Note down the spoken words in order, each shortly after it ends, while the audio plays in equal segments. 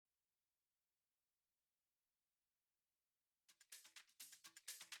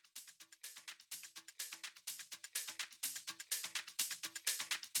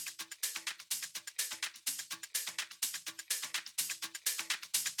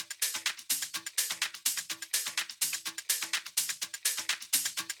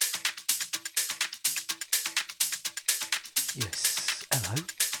Yes, hello.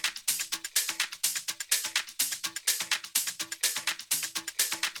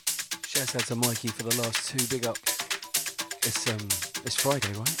 Shout out to Mikey for the last two. Big up. It's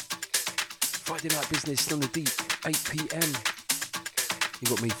Friday, right? Friday night business on the deep, 8 p.m. You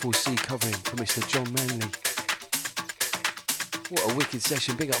got me 4C covering for Mr. Jon Manley. What a wicked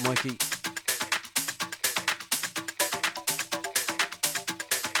session. Big up, Mikey.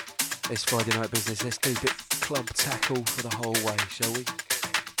 It's Friday night business. Let's do a bit club tackle for the whole way, shall we?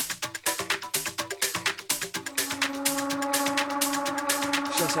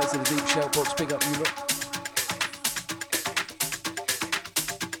 Shout out to the deep shout box. Big up, you lot.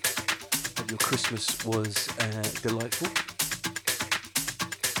 Hope your Christmas was delightful.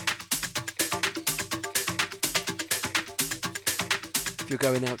 If you're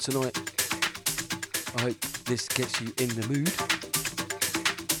going out tonight, I hope this gets you in the mood.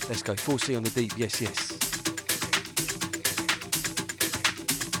 Let's go. 4C on the deep. Yes, yes.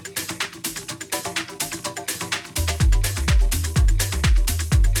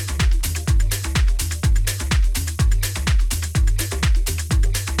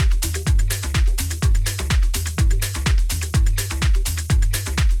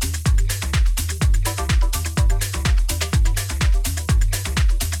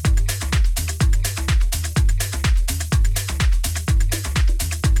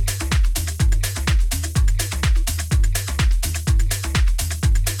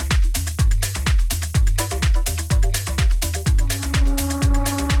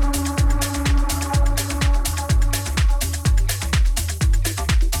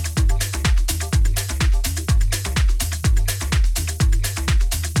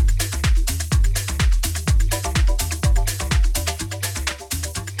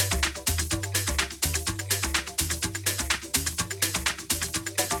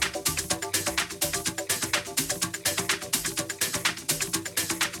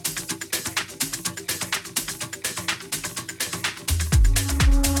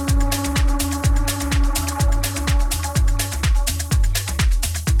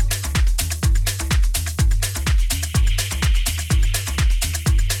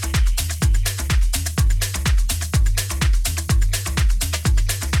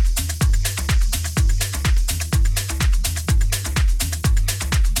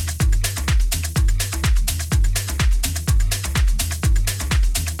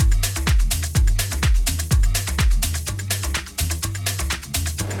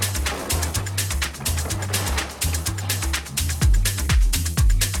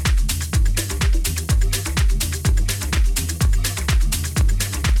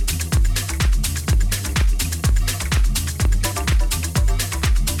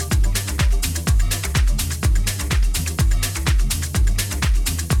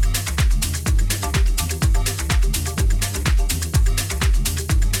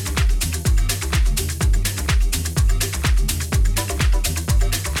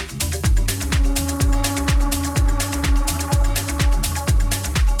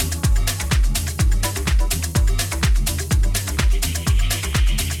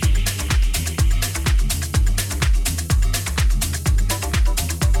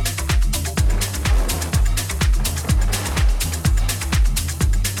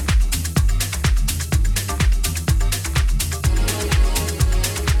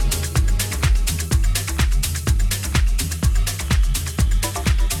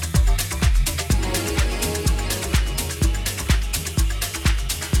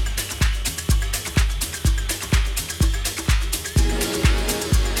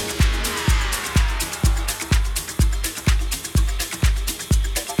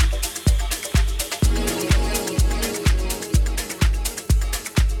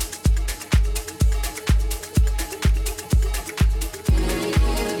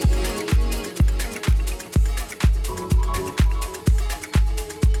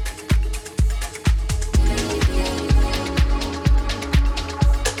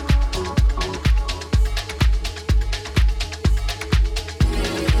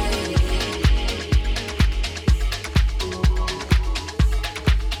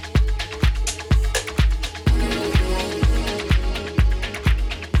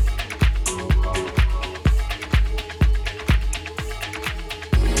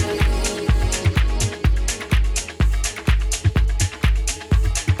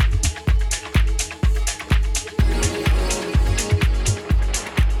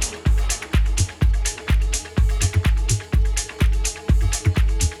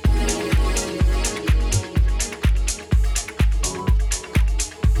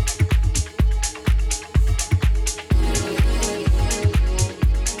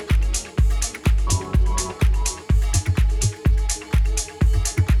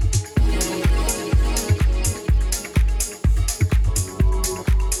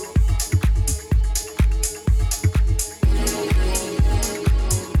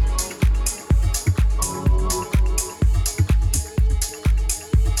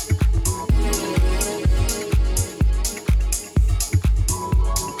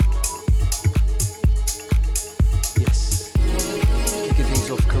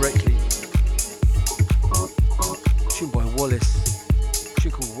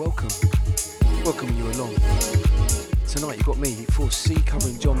 me, 4C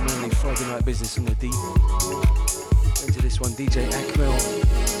covering Jon Manley, Friday Night Business on the Deep. Into this one, DJ Akmel.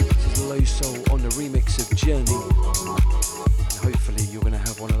 This is Low Soul on the remix of Journey. And hopefully you're going to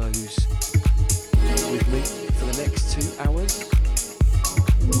have one of those with me for the next 2 hours.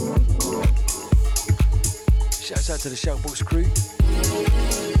 Shouts out to the Shoutbox crew.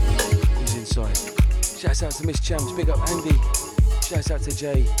 Who's inside? Shouts out to Miss Chams, big up Andy. Shouts out to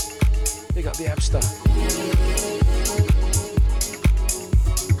Jay. Big up the Abster.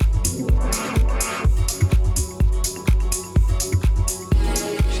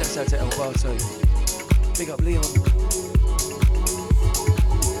 Shouts out to El Barto. Big up Leon.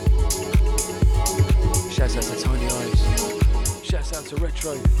 Shouts out to Tiny Eyes. Shouts out to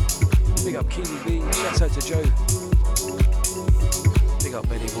Retro. Big up Keely B. Shouts out to Joe. Big up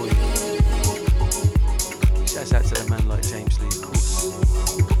Benny Boy. Shouts out to the man like James Lee, of course.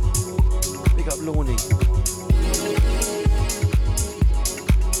 Big up Lorne.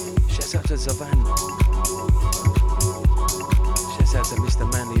 Shouts out to Zavan. Shouts out to Mr.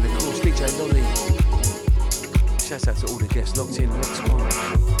 Manley and of course DJ Lolly. Shouts out to all the guests locked in, locked on.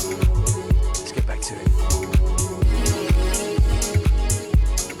 Let's get back to it.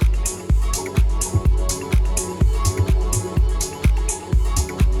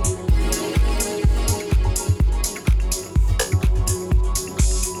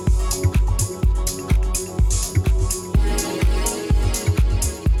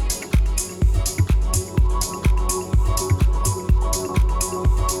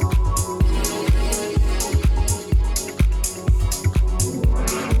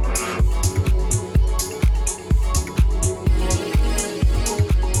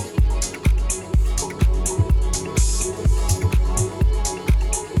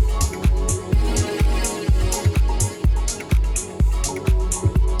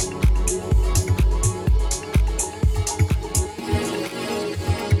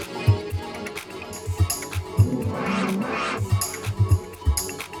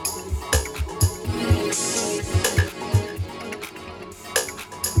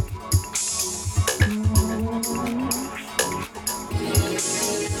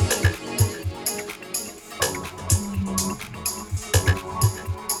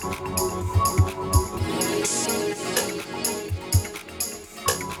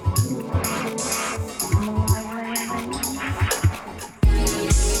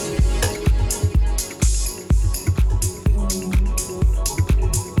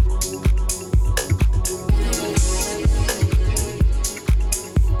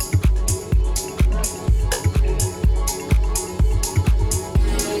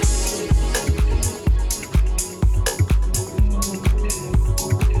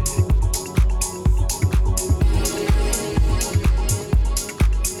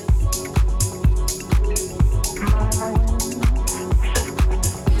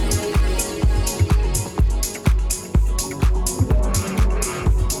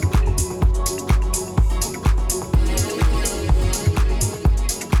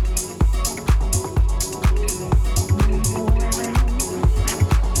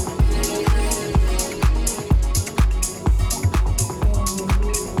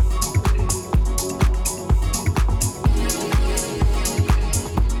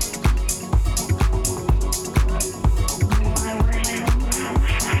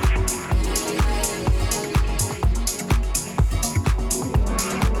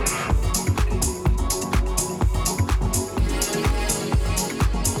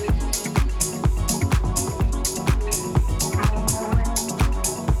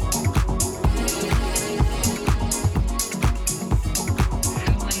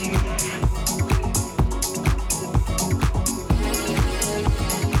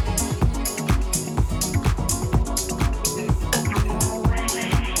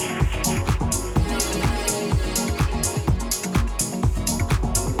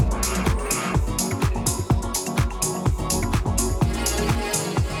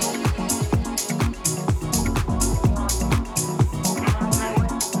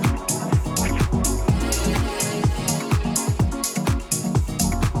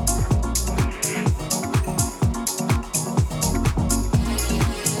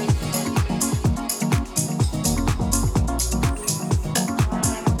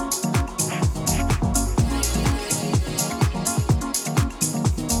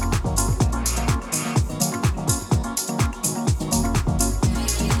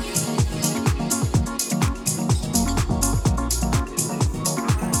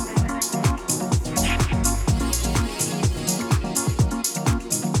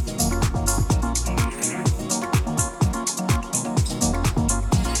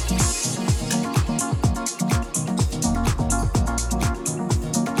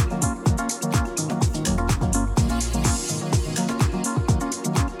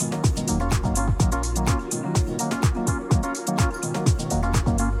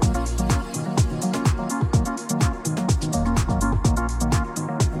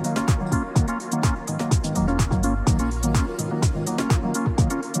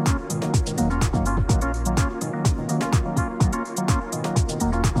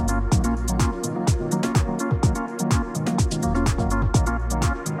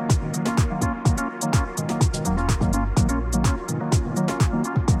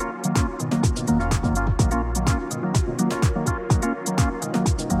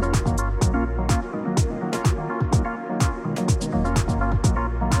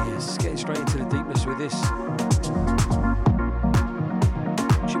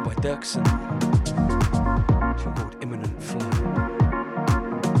 Jackson. It's called Imminent Flow.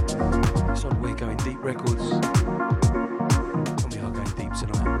 It's on We're Going Deep Records. And we are going deep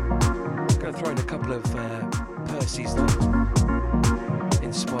tonight. I'm going to throw in a couple of Percy's though,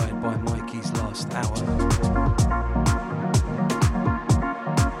 inspired by Mikey's last hour.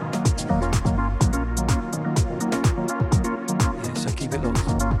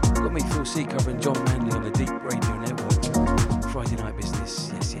 Got me 4C covering Jon Manley on the Deep Radio Network. Friday night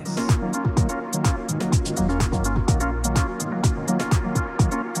business, yes, yes.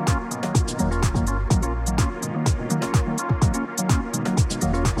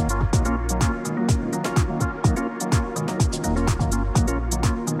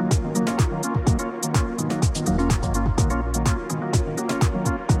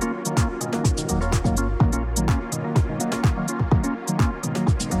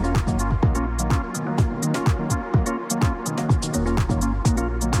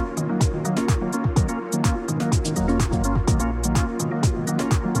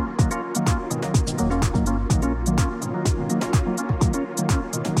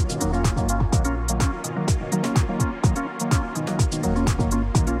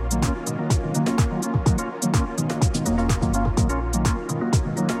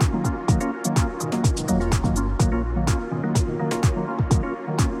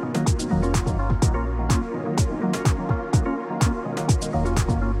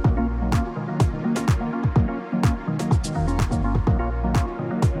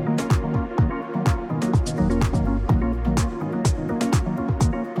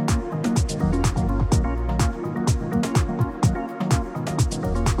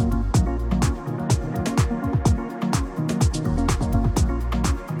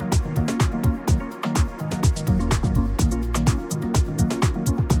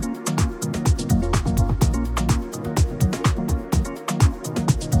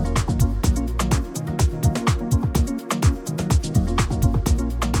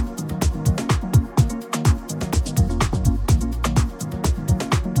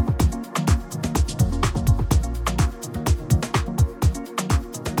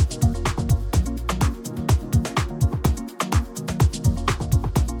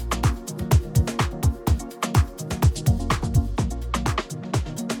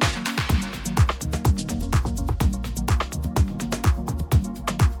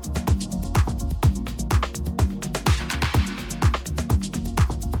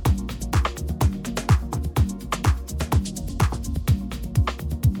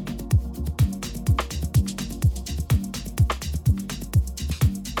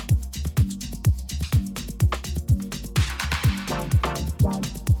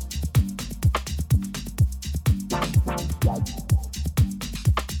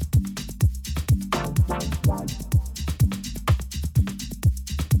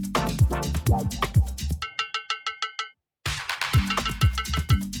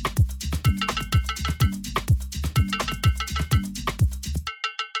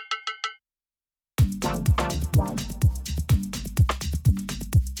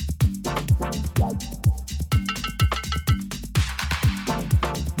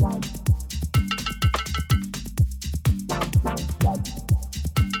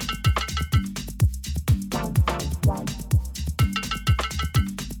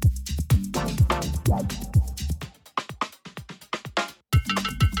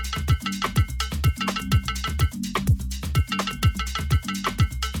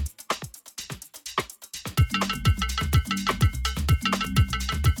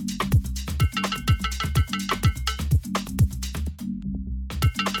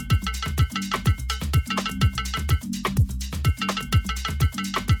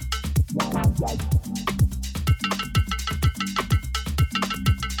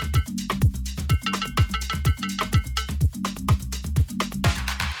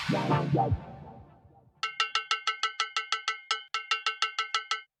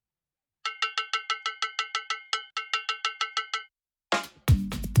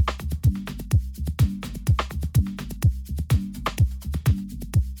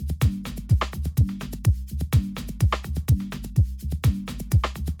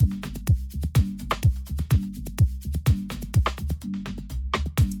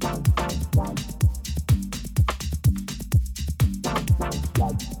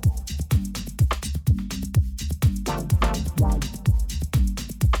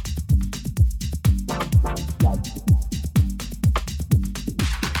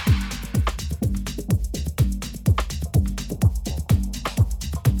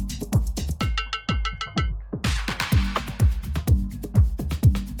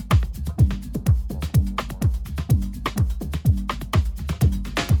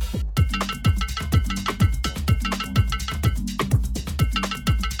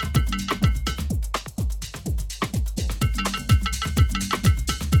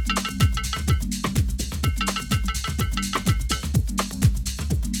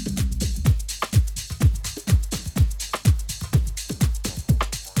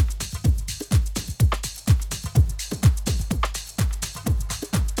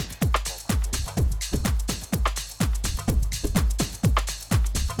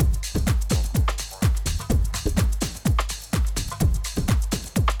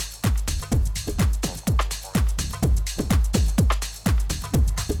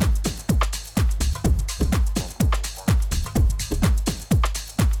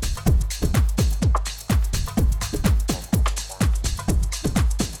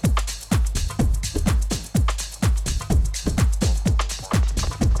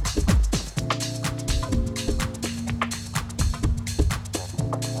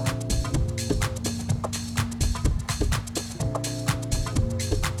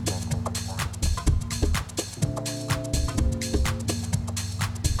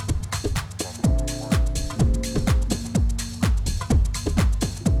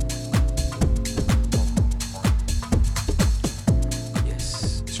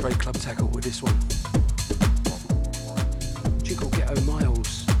 tackle with this one. Jingle Ghetto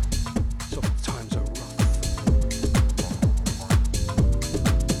Miles. Soft times are rough.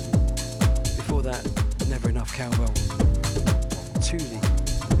 Before that, Never Enough Cowbell. Thule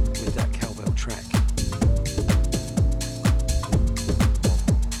with that cowbell track.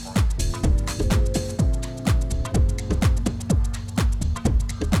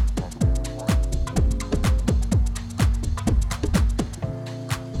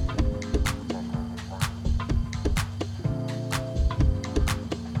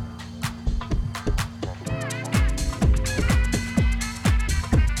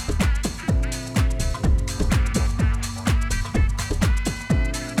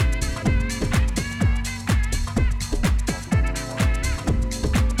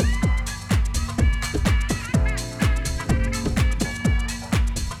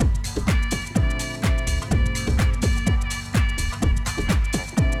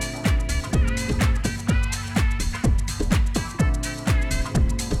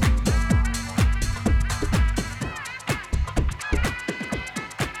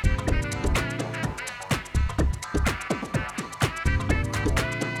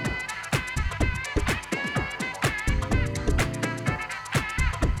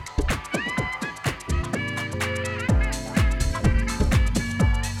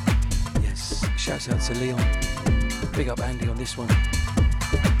 Shouts out to Leon. Big up Andy on this one.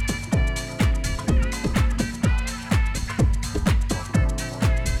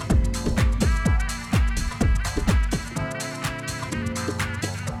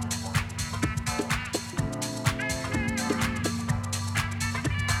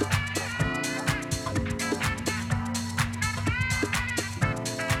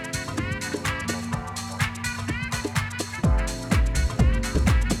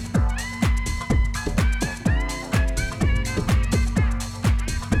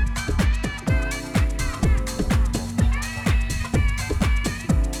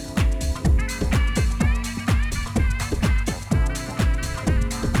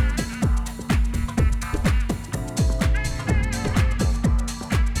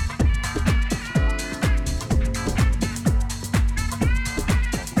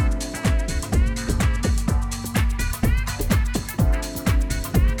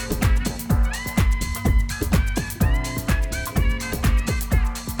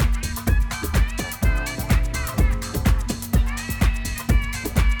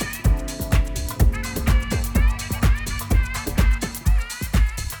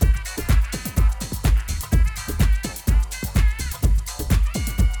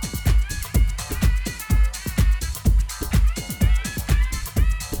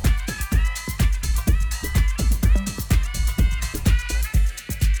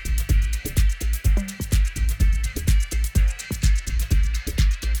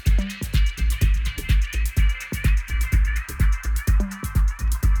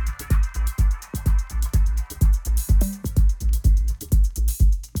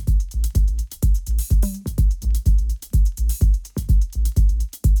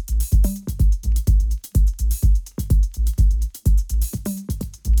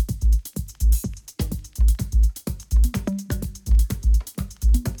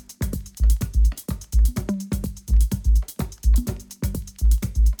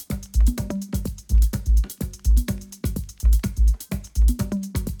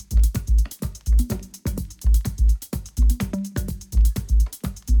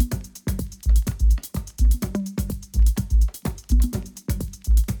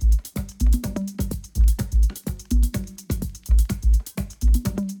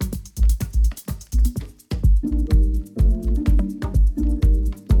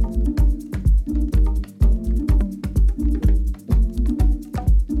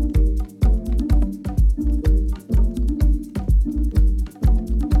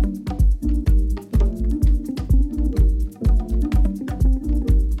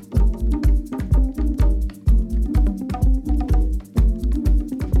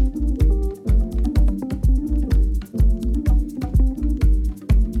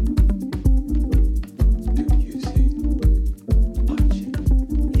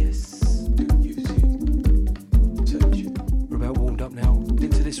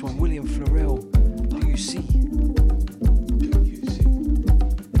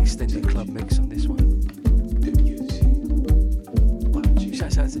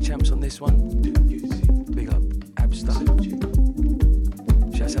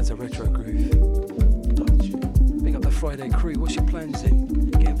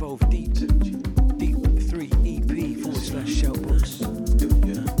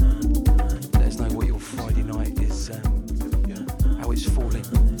 How it's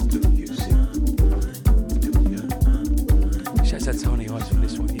falling. Johnny Highs for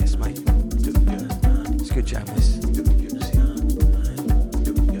this one, yes mate. It's a good jam this.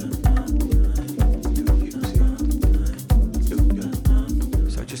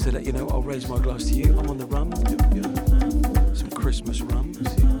 So just to let you know, I'll raise my glass to you. I'm on the rum. Some Christmas rum.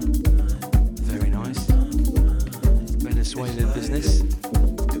 Very nice. Venezuelan business.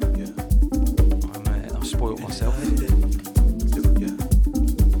 I've spoiled myself.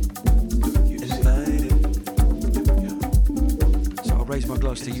 So I'll raise my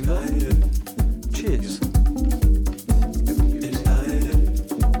glass to you lot. Cheers.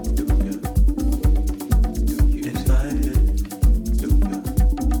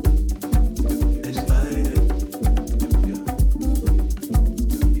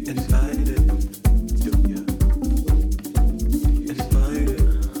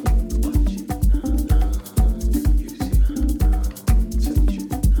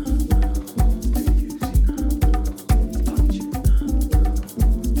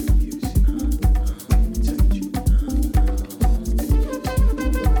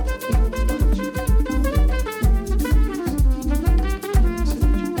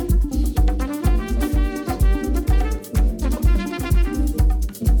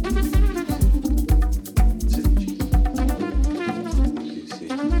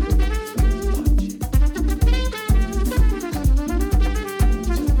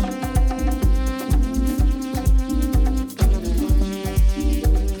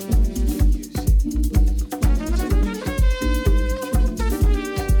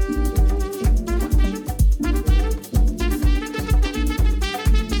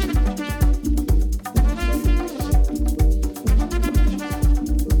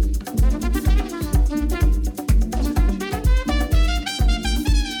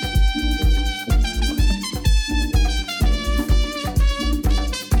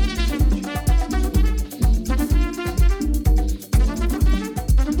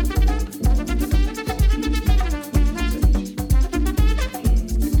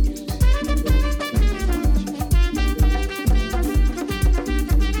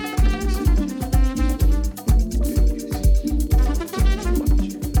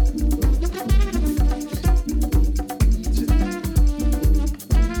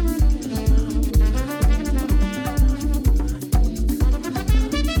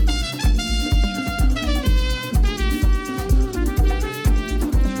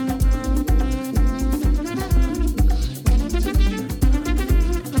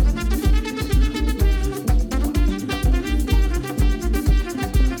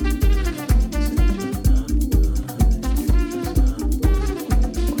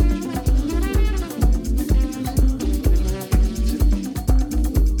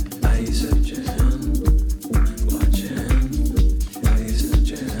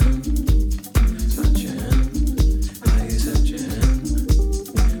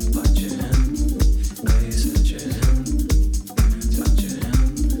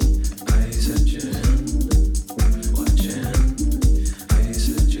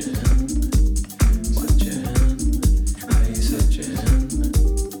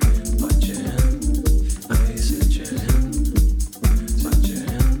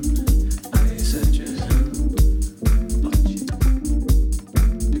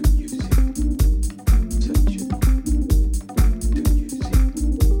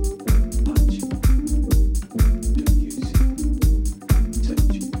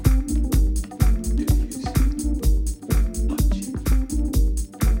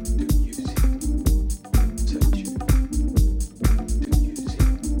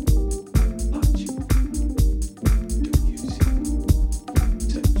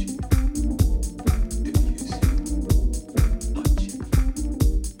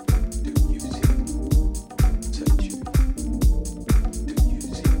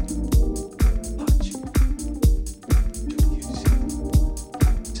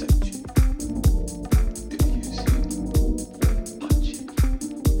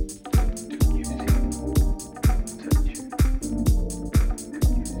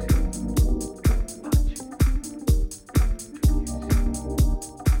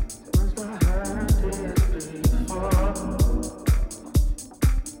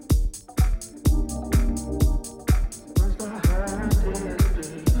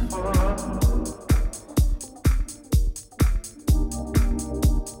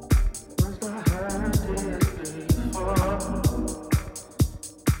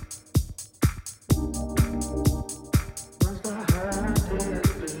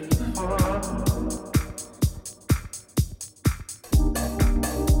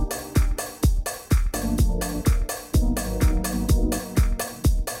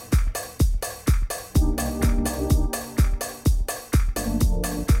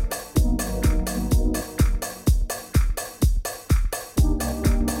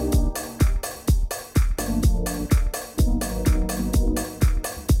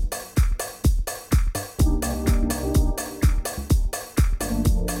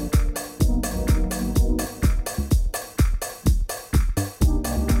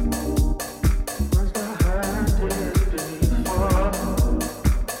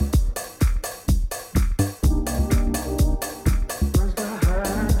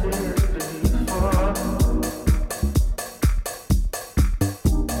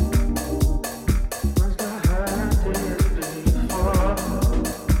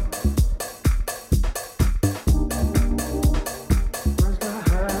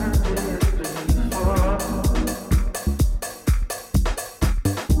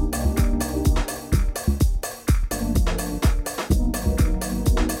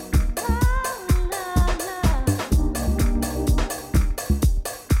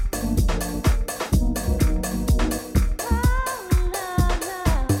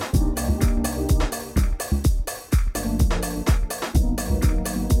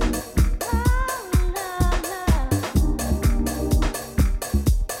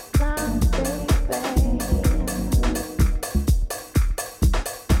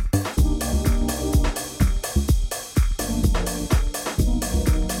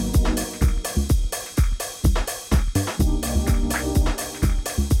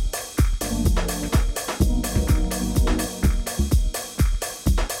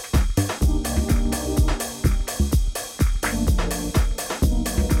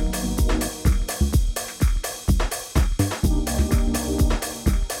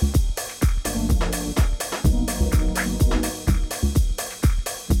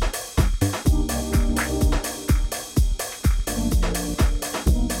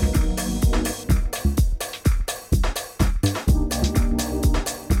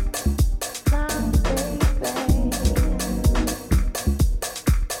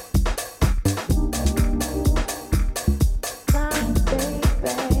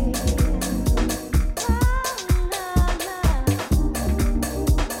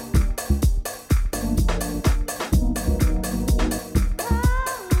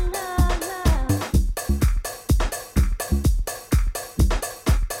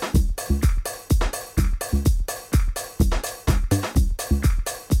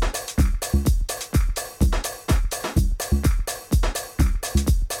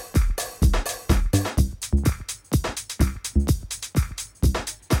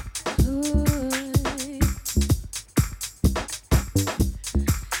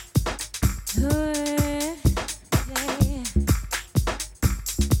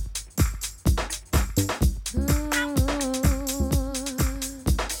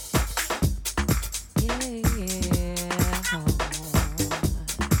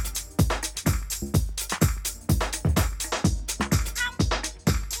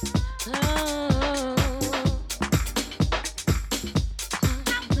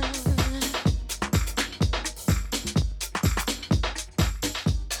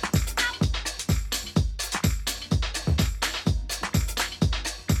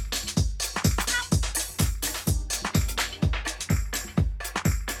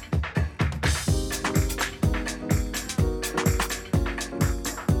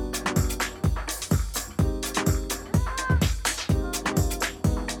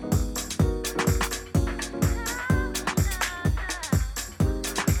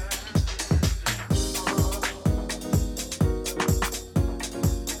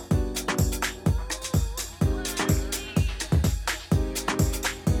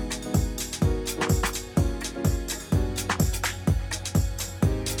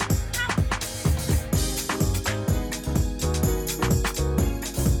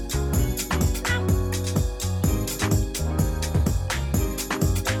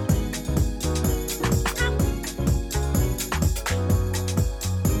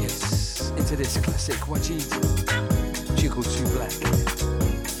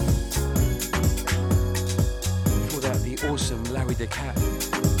 some Larry the Cat.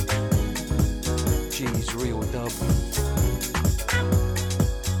 G's Real Dub.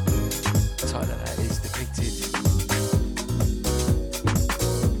 The title of that is Depicted.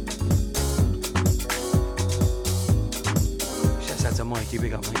 Shouts out to Mikey,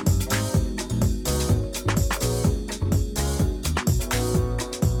 big up mate.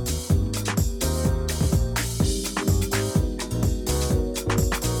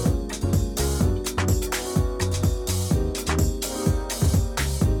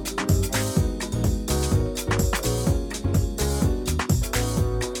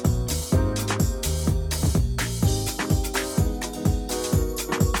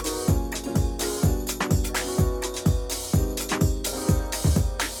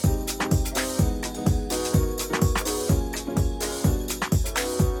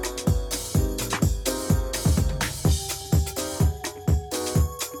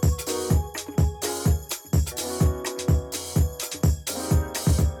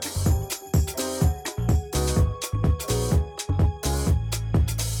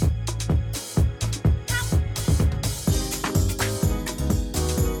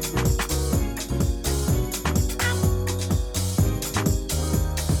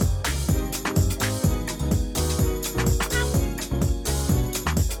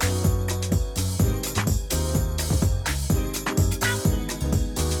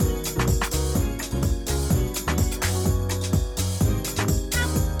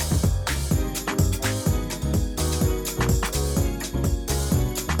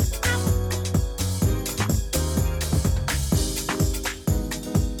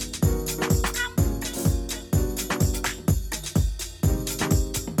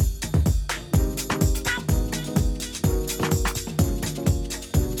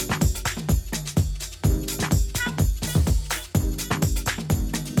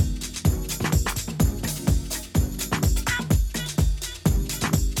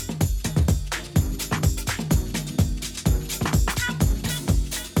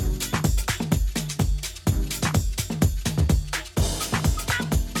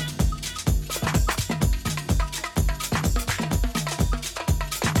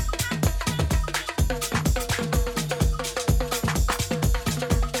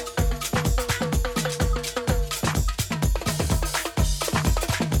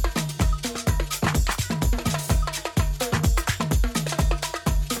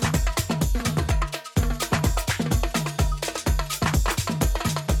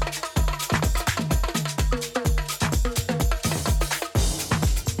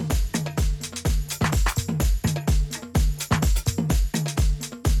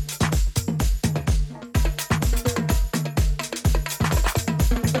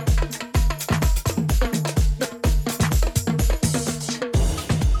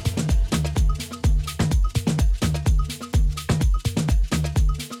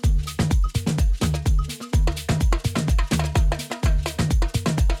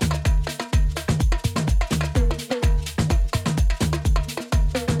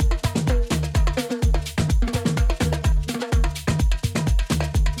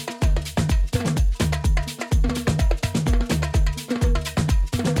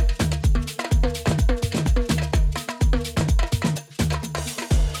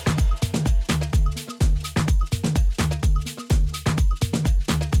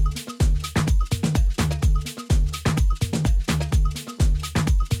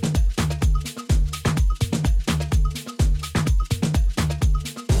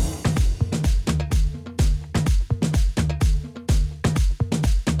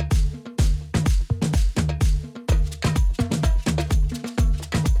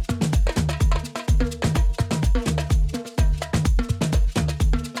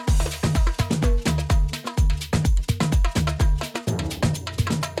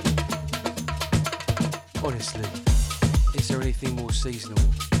 Seasonal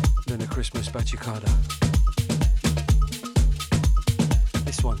than a Christmas bachata.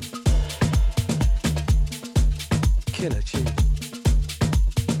 This one, killer tune.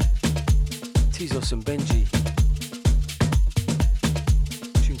 Tizos and Benji,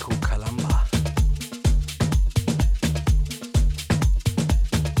 tune called Kalamba.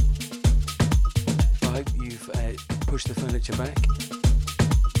 I hope you've pushed the furniture back,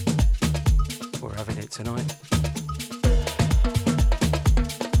 or having it tonight.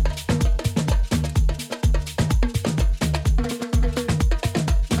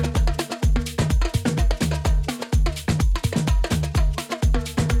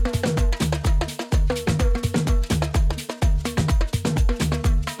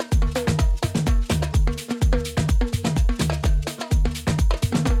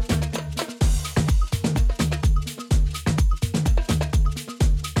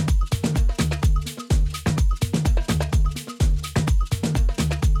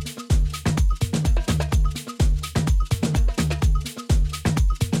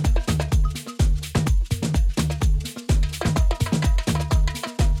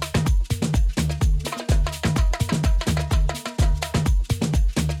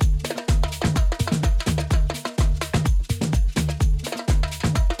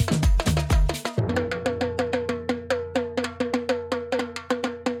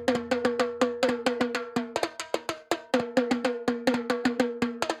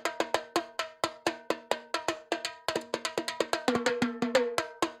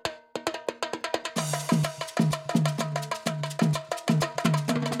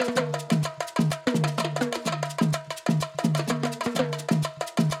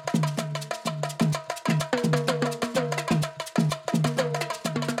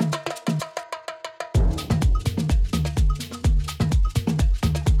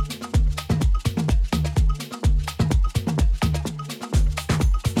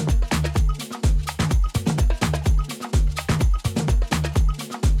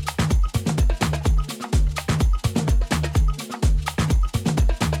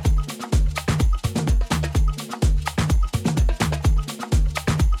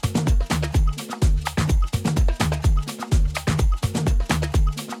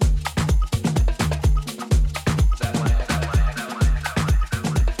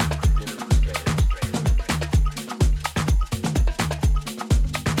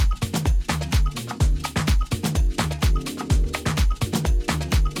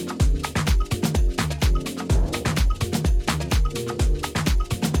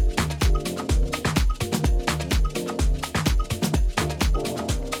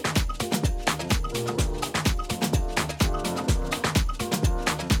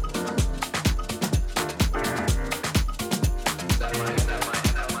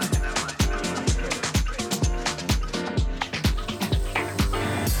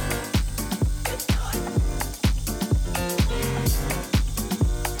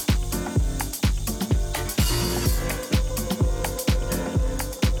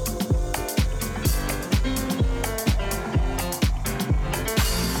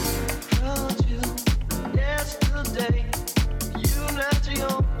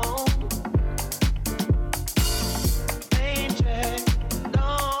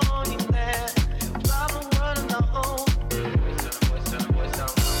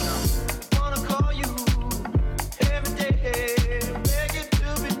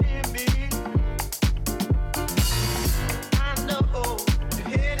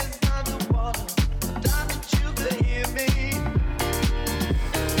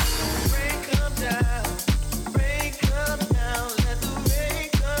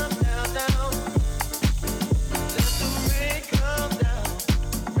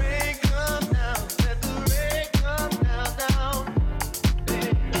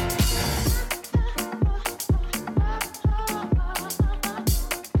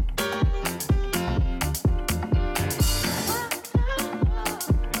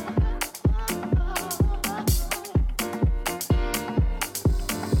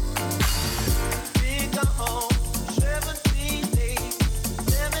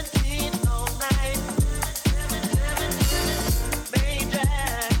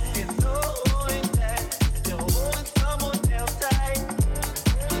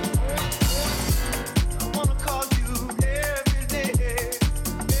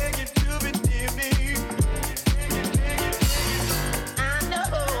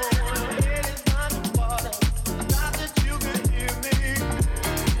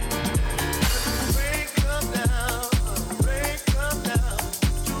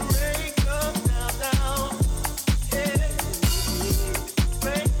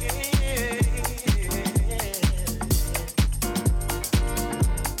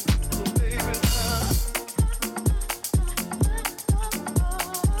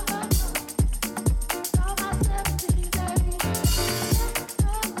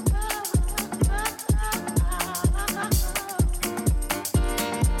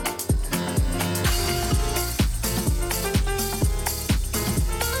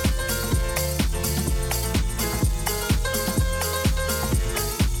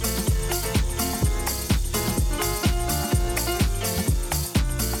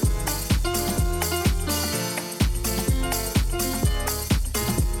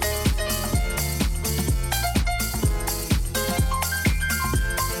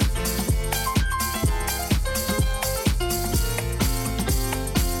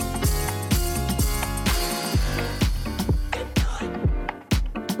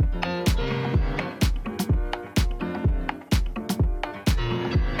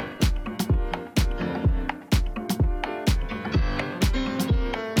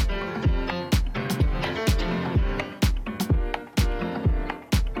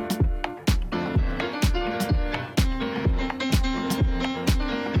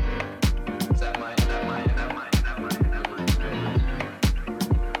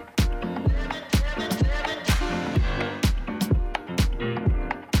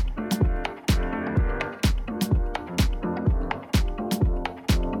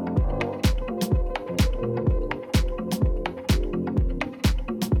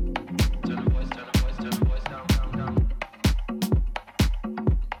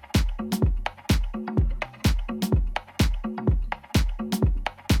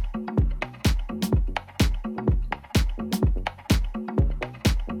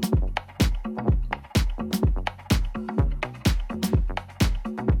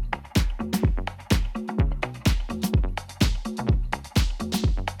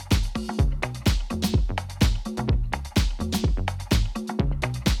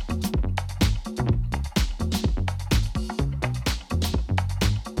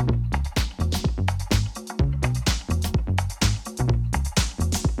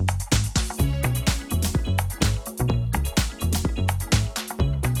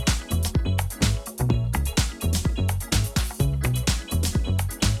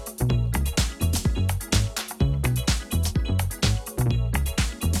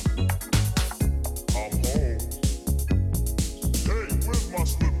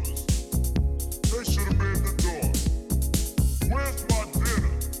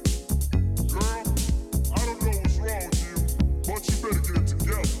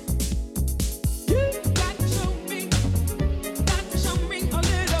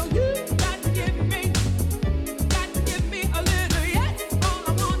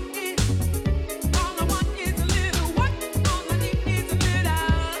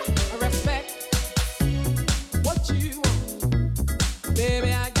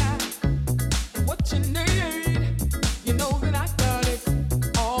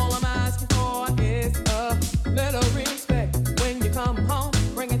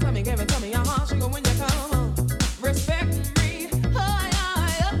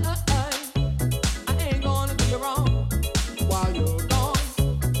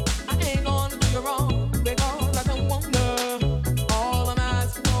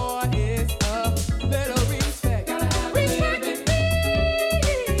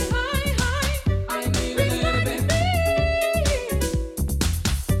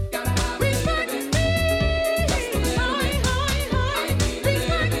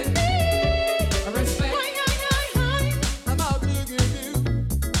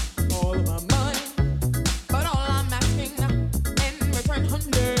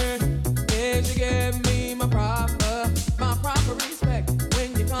 my proper respect.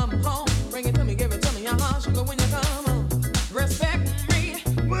 When you come home, bring it to me, give it to me. Sugar, when you come home, respect me.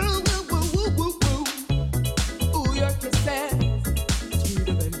 Woo, woo, woo, woo, woo, woo. Ooh, your kisses,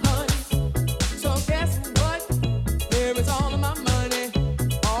 sweeter than honey. So guess what? Here is all of my money.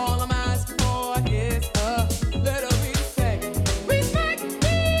 All I'm asking for is a little respect. Respect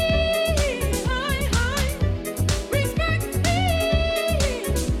me, hi, hi. Respect me.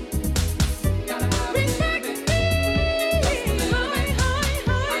 Gotta have respect me, hi, hi,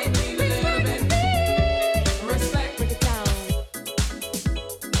 hi. Respect me. Respect with the count.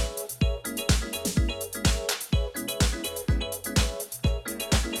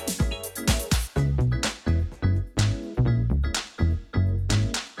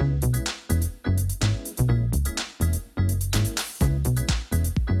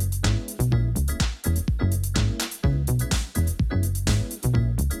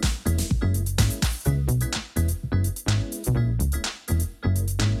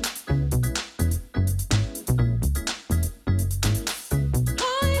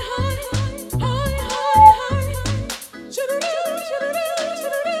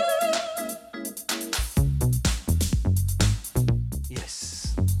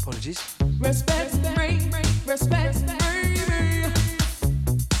 Yes, apologies. Respect me, respect me.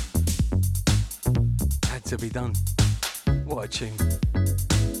 Had to be done. What a tune.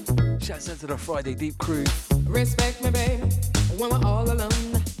 Shouts out to the Friday Deep crew. Respect me, baby, when we're all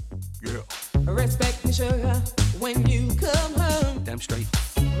alone. Yeah. Respect me, sugar, when you come home. Damn straight.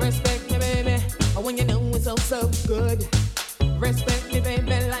 Respect me, baby, when you know it's so good. Respect me, baby,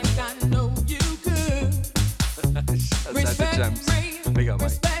 like I know you could. Shouts out to Respect Jams. me, Big up, mate.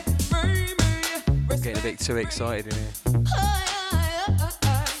 respect me, Getting a bit too excited in here.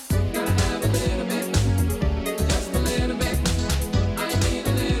 Gotta have a little bit, just a little bit. I need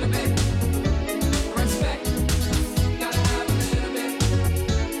a little bit. Respect. Gotta have a little bit,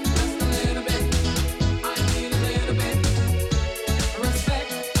 just a little bit. I need a little bit. Respect.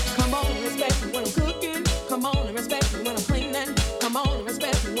 Come on and respect me when I'm cooking. Come on and respect me when I'm cleaning. Come on and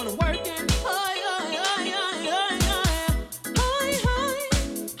respect me when I'm working.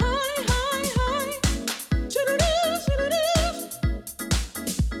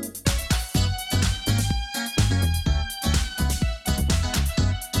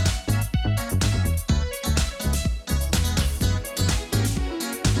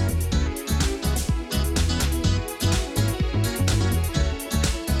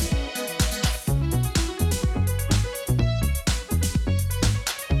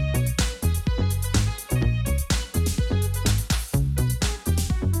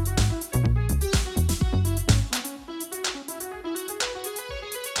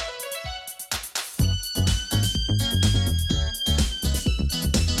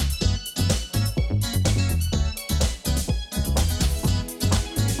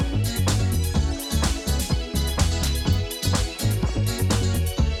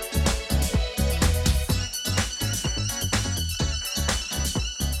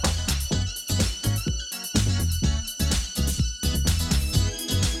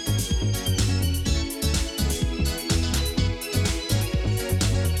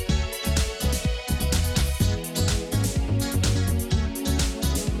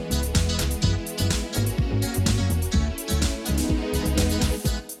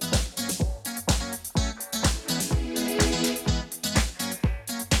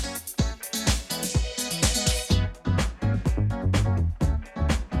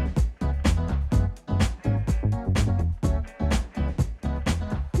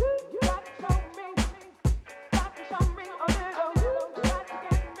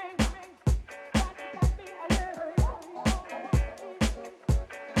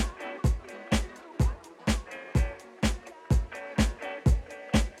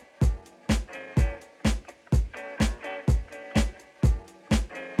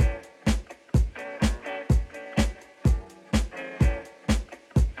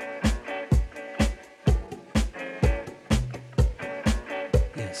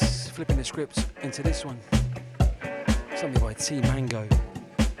 Flipping the script into this one. Something by T Mango.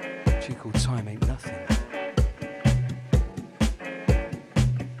 She called Time Ain't Nothing.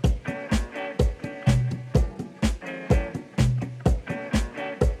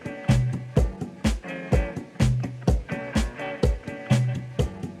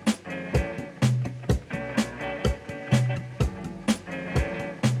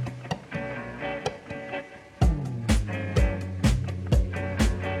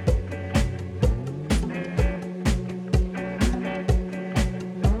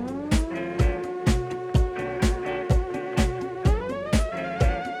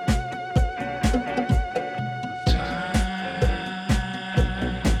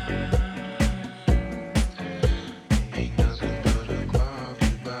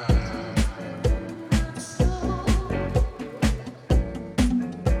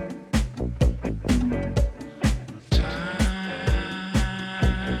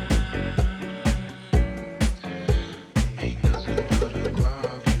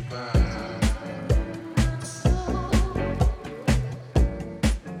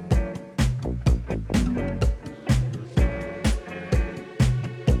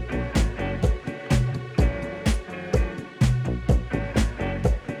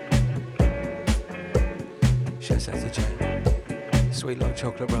 Sweet like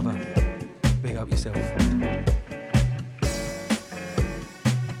chocolate, brother. Big up yourself.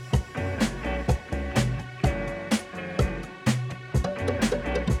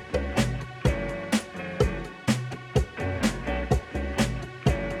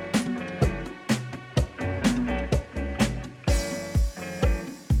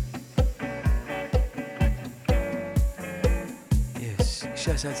 Yes,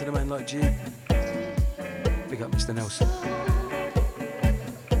 shouts out to the man like G. Big up Mr. Nelson.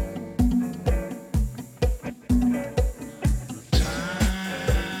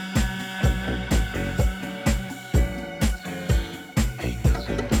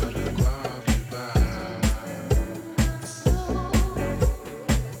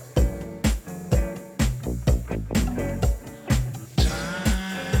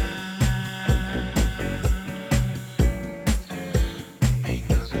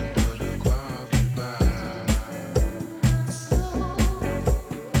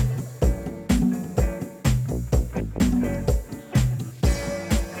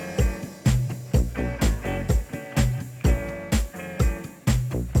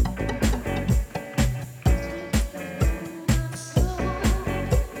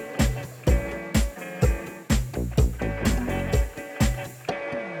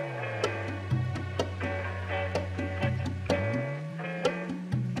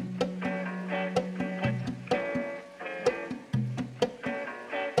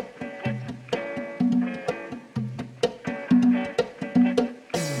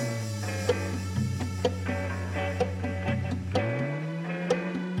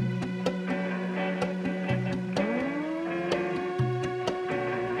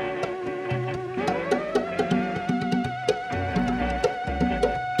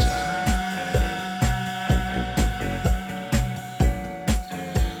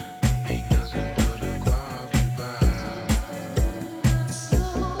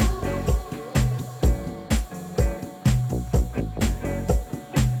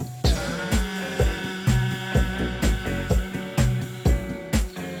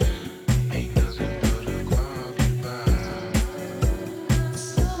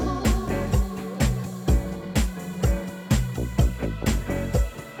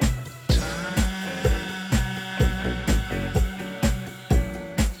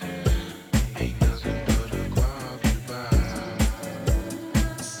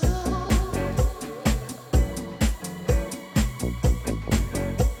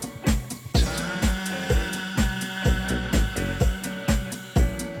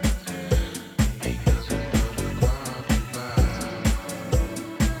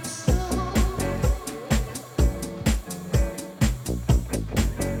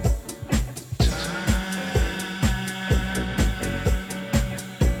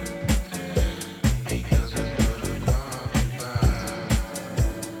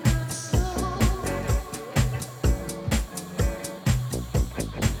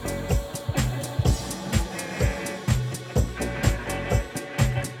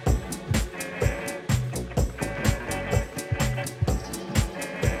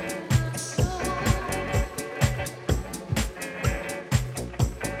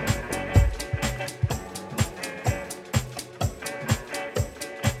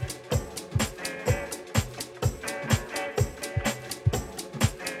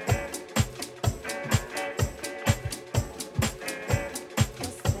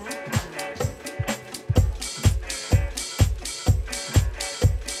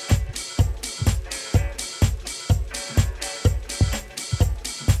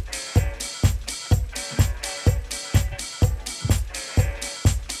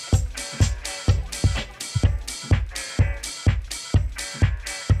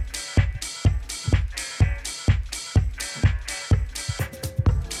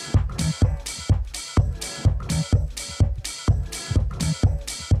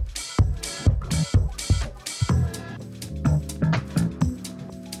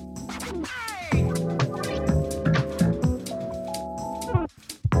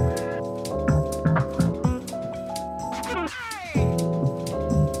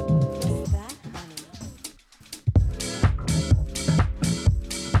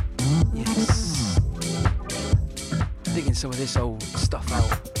 Some of this old stuff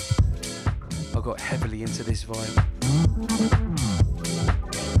out. I got heavily into this vibe.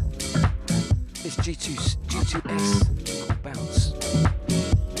 It's G2S called Bounce.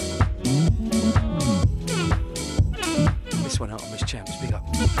 This one out on Miss Champs, big up.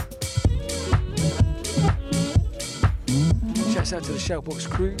 Shouts out to the Shoutbox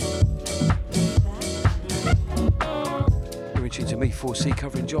crew. You're in tune to me, 4C,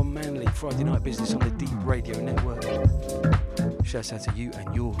 covering Jon Manley, Friday Night Business on the Deep Radio Network. Shouts out to you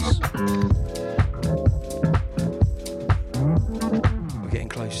and yours. We're getting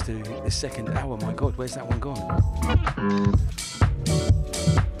close to the second hour. My God, where's that one gone?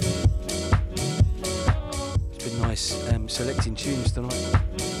 It's been nice selecting tunes tonight.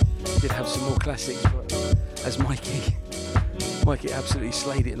 Did have some more classics, but as Mikey absolutely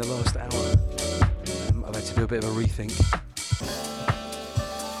slayed it in the last hour, I've had to do a bit of a rethink.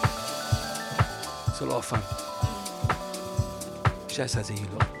 It's a lot of fun. Shouts out to you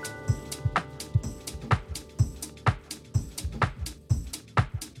lot.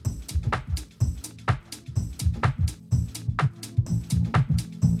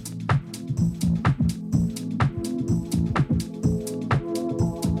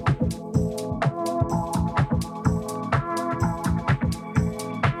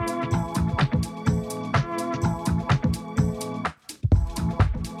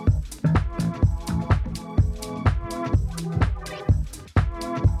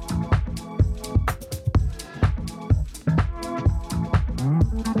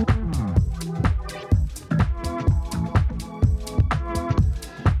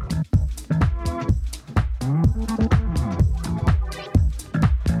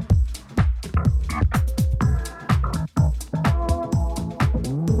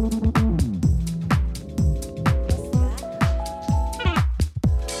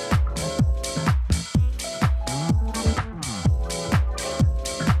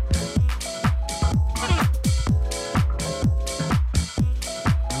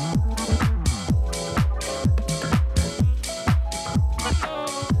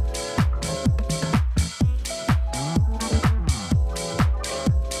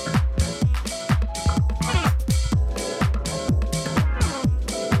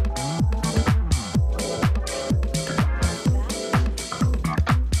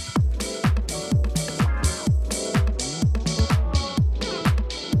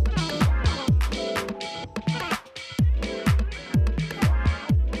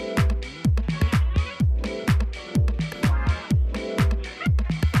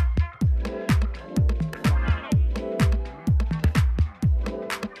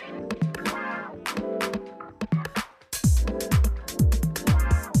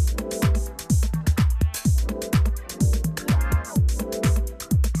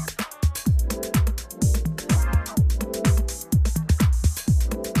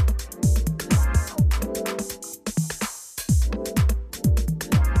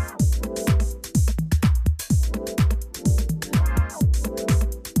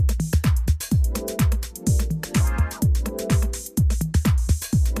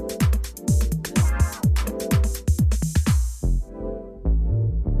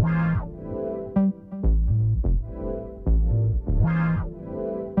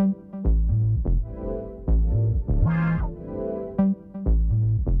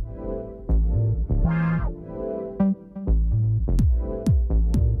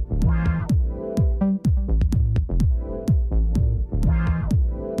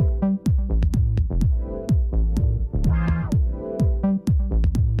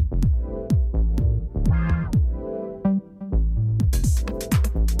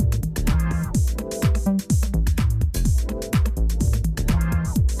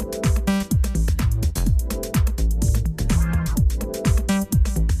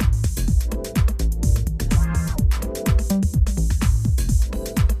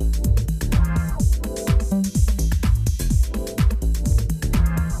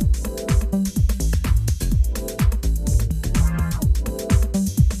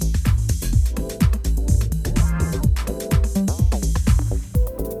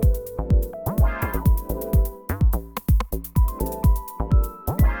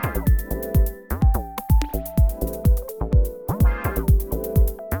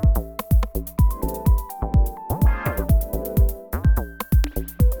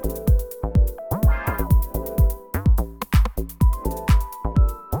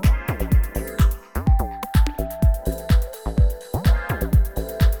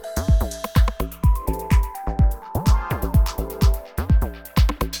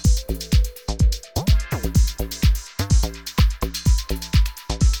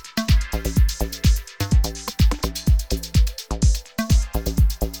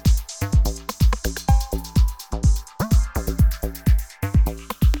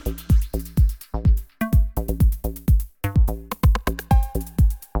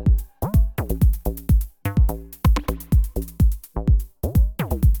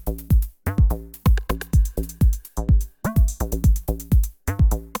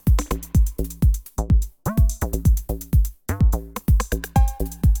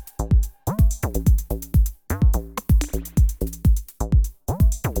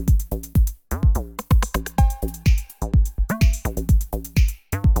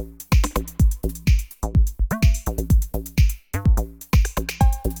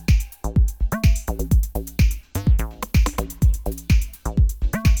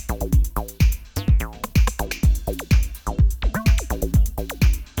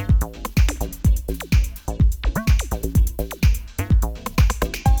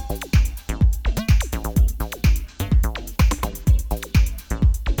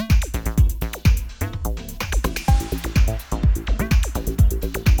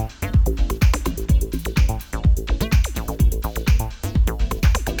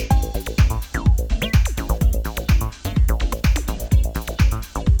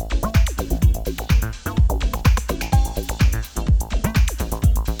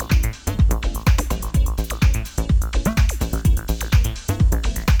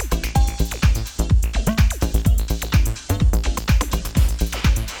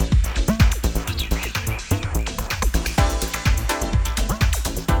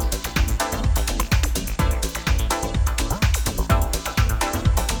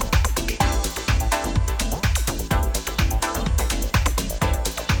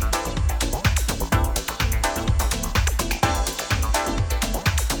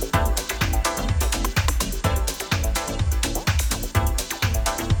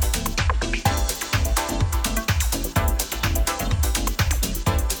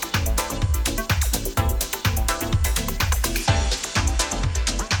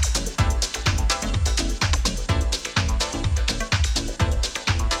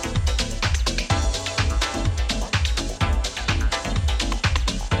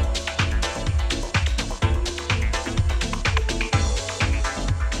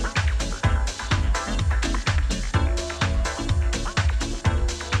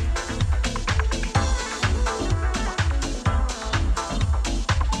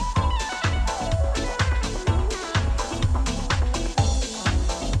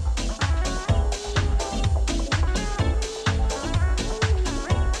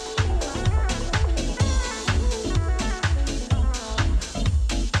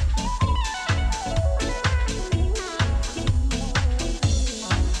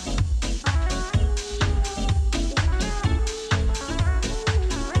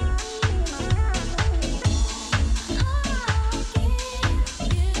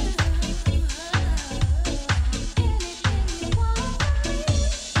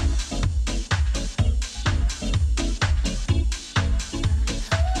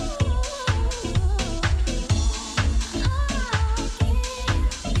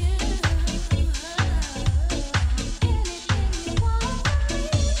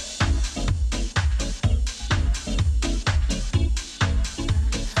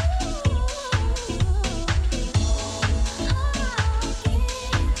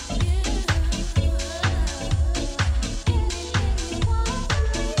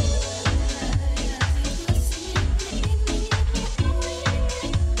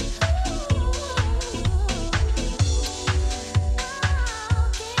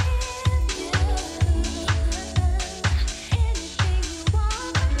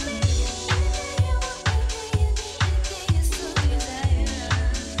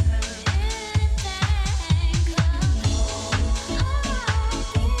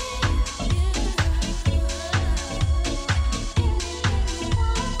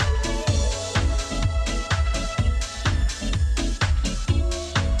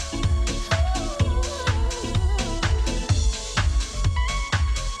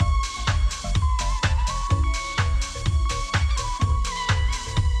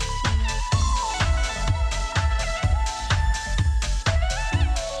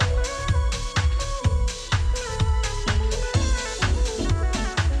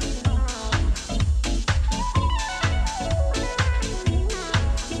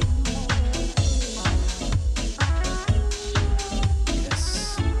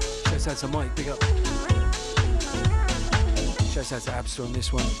 to Mike, big up. Shouts out to Abster on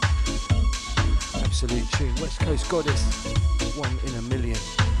this one. Absolute tune. West Coast Goddess, 1 in a million.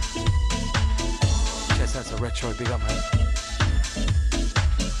 Shouts out to Retro, big up, mate.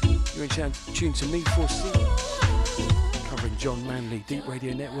 You're in tune to me, 4C, covering Jon Manley, Deep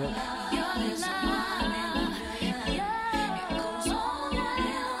Radio Network.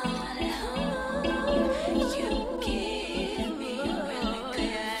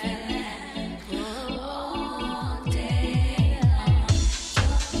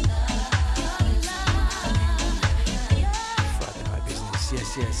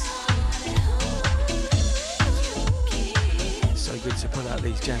 Yes. So good to pull out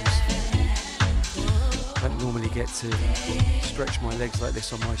these jams. I don't normally get to stretch my legs like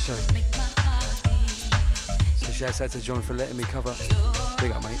this on my show. So shouts out to John for letting me cover.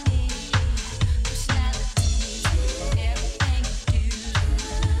 Big up, mate.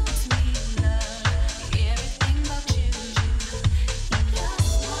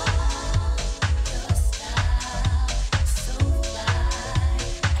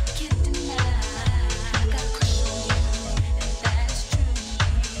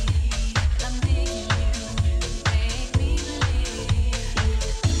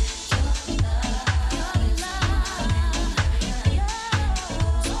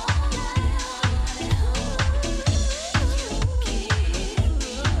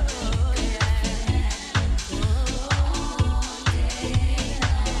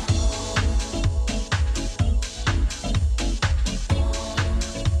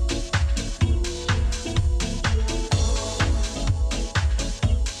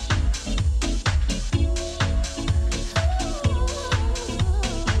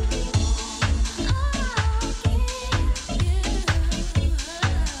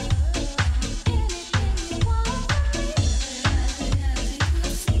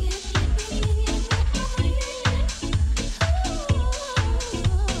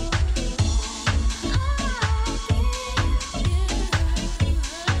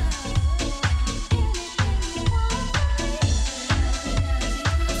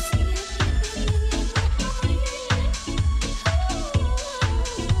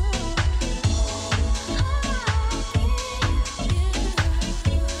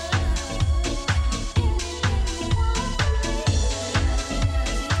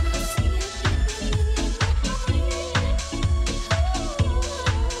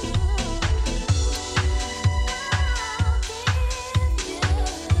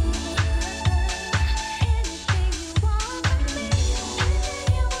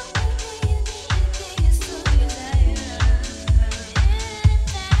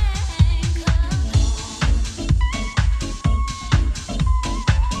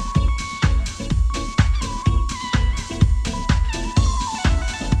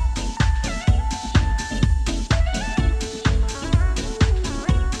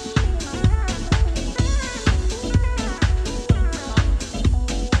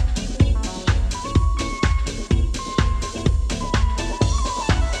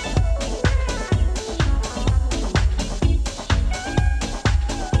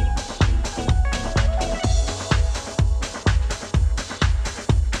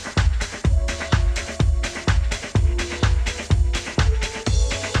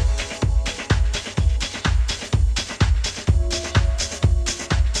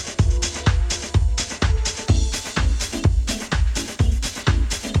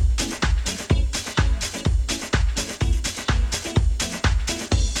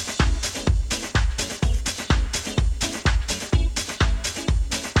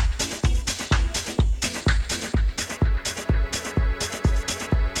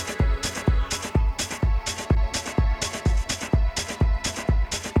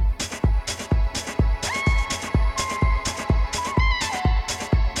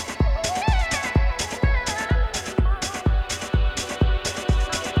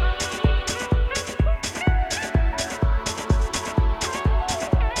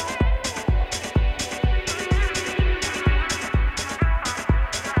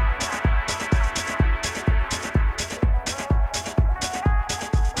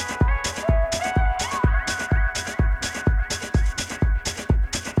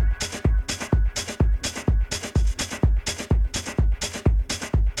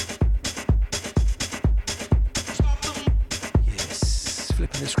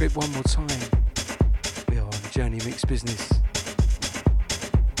 script one more time. We are on Journey Mix Business.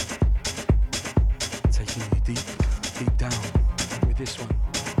 Taking you deep down with this one.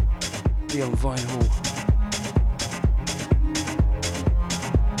 Be on vinyl.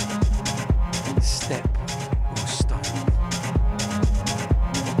 Step or style.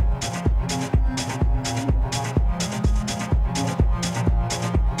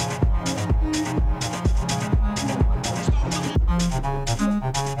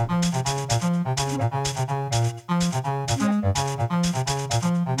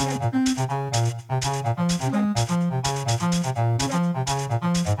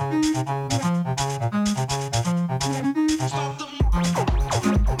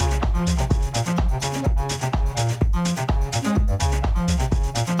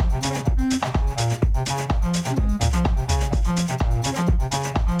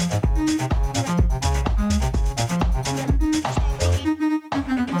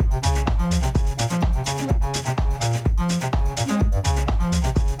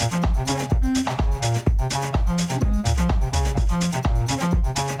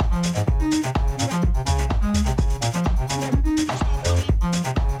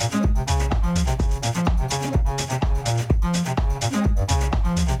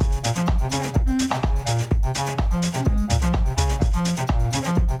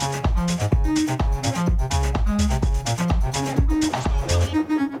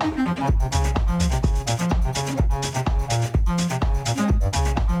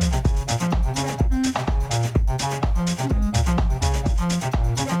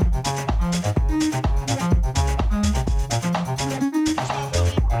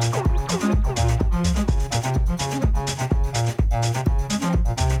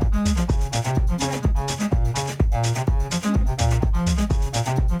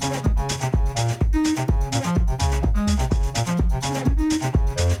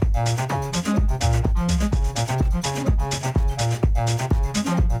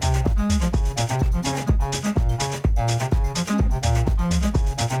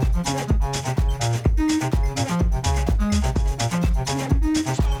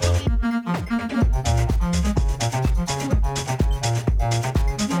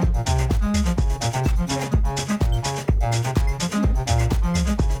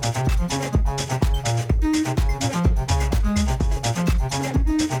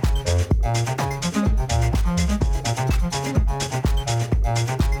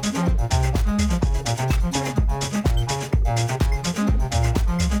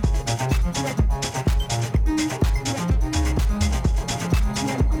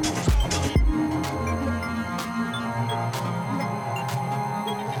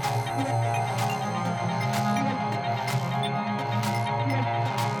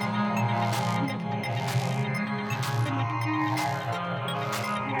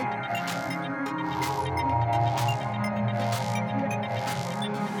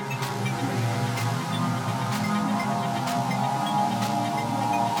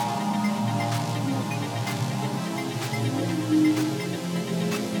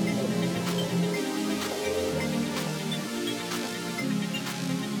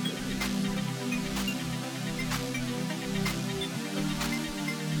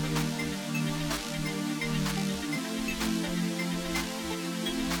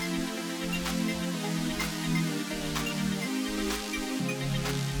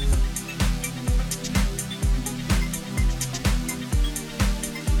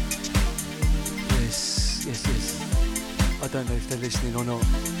 don't know if they're listening or not,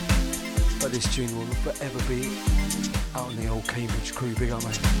 but this tune will forever be out on the old Cambridge crew. Big up,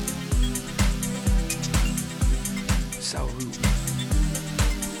 mate. Sauru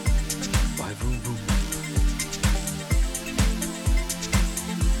by Vroom Vroom.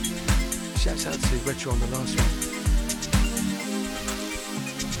 Shouts out to Retro on the last one.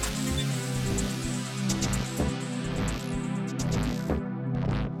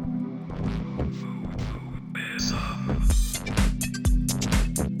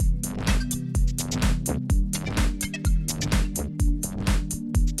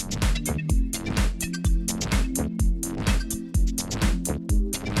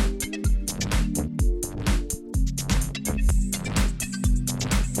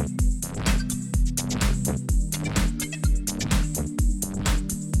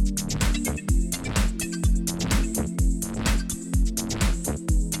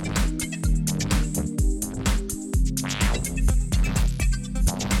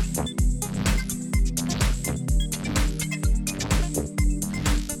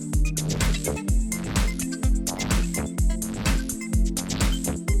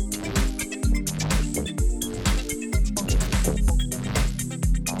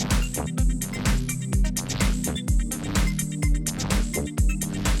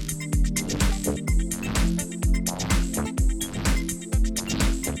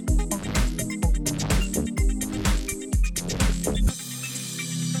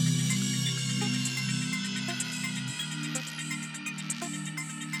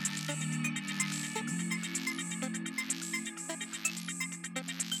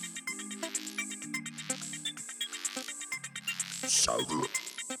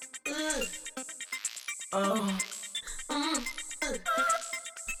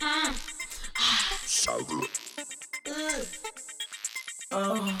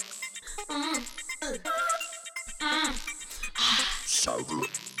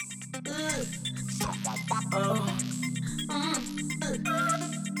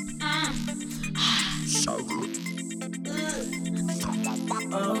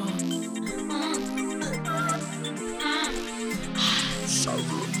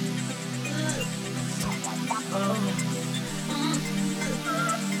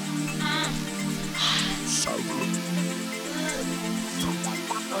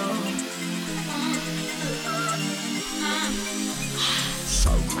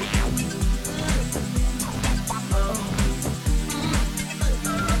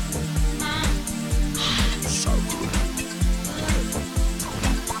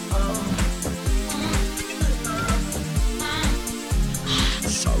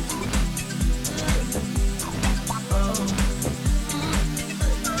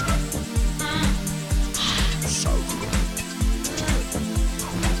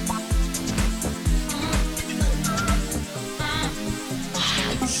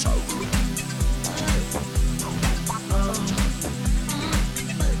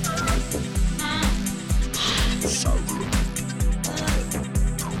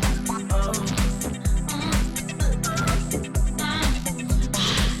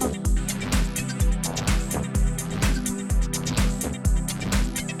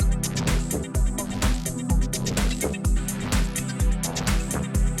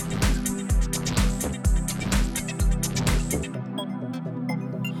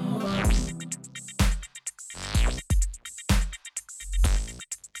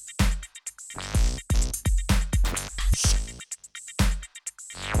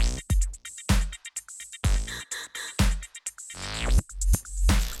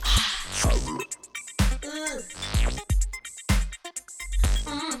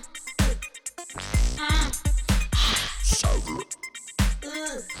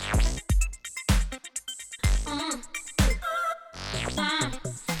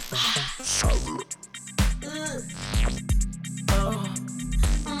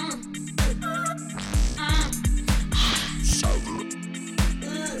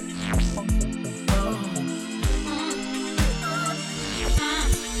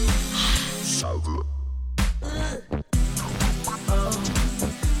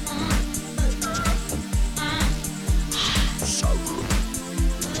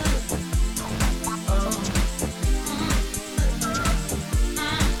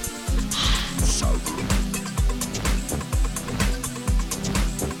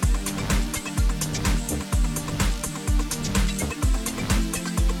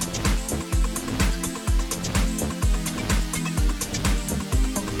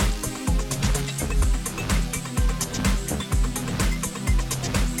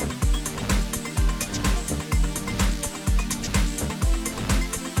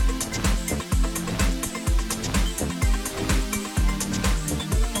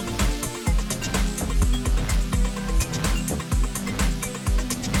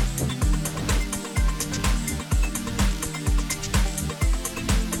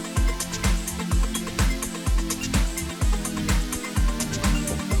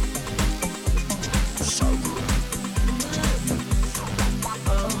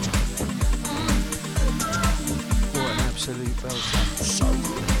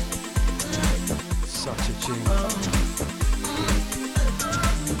 Such a tune.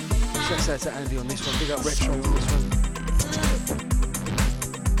 Shouts out to Andy on this one. Big up Retro on this one.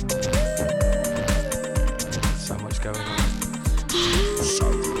 So much going on.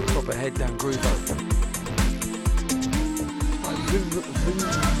 Proper head down groove up.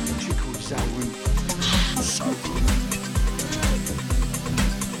 Chickle Zaru.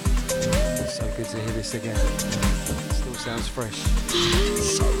 So good to hear this again. Still sounds fresh.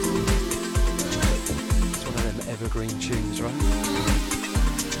 It's one of them evergreen tunes, right?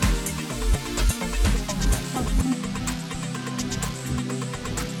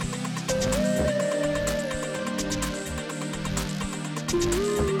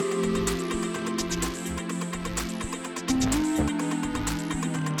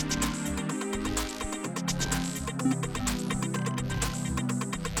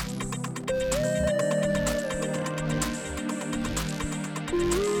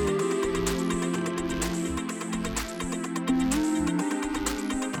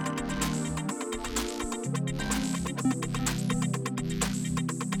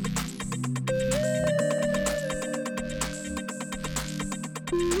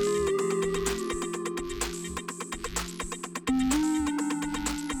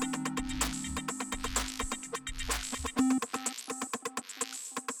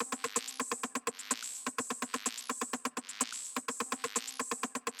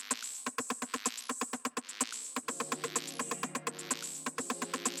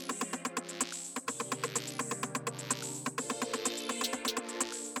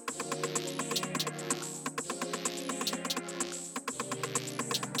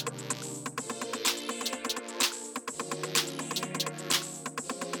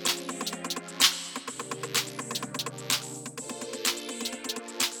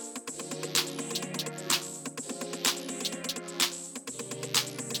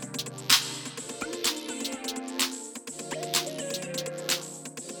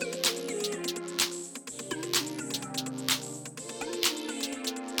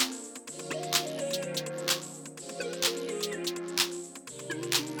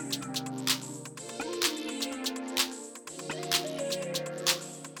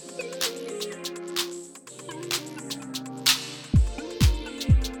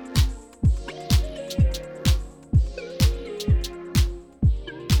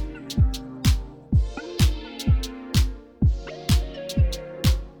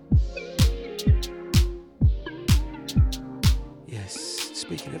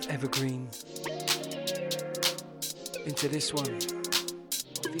 Evergreen into this one,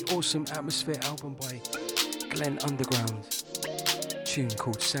 the awesome Atmosphere album by Glenn Underground, tune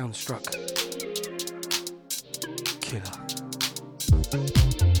called Soundstruck. Killer.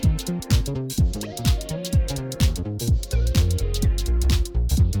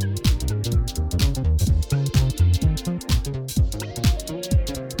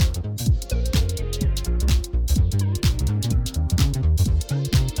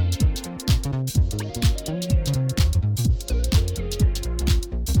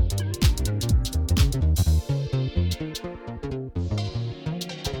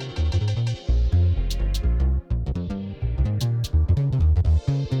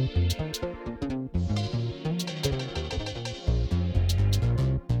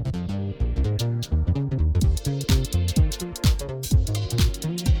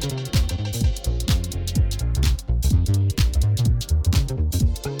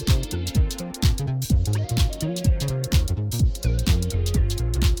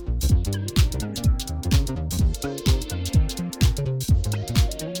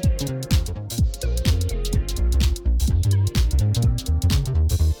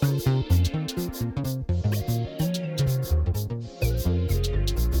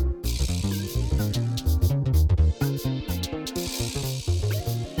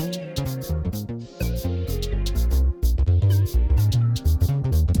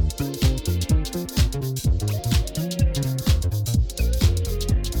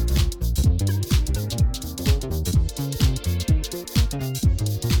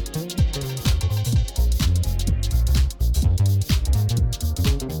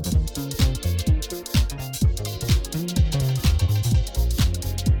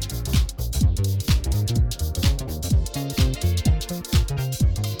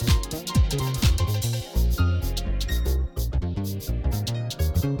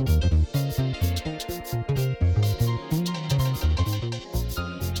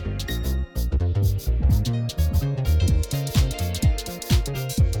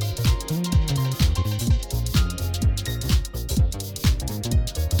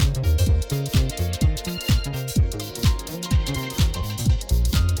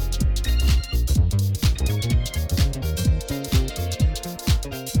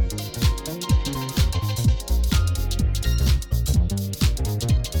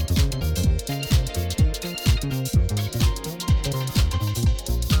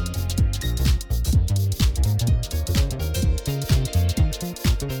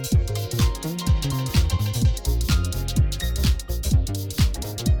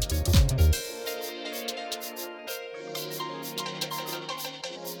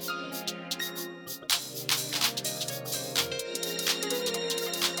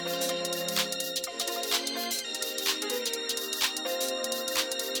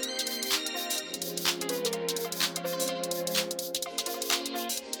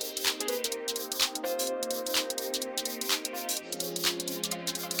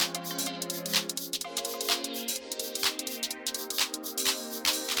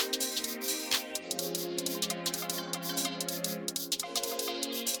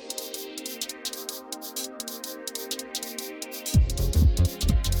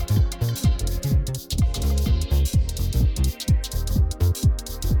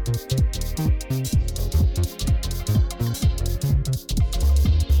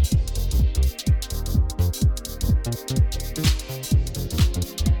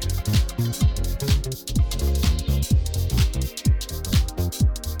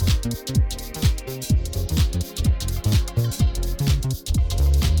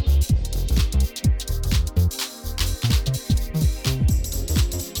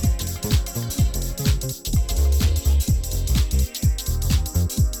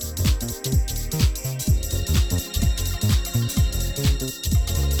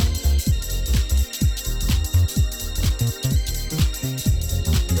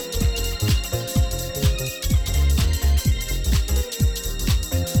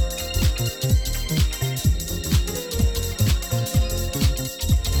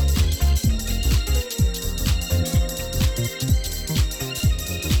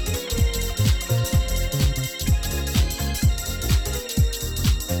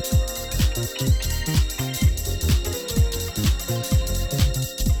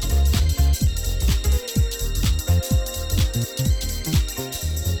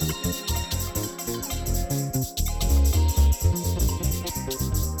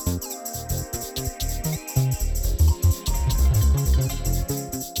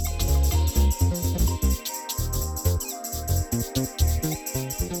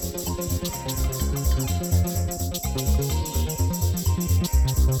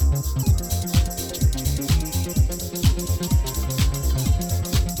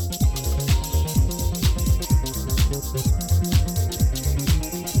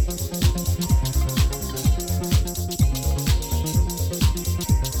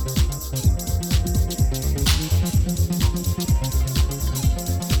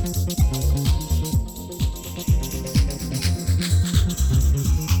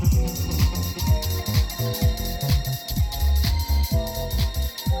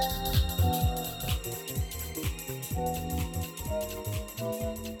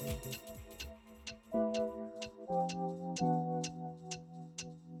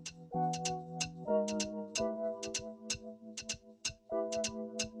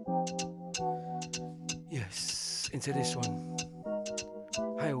 Into this one,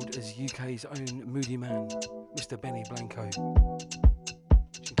 hailed as UK's own moody man, Mr. Benny Blanco.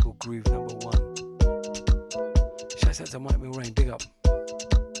 She called Groove Number 1. Shouts out to Mike Milrain, big up.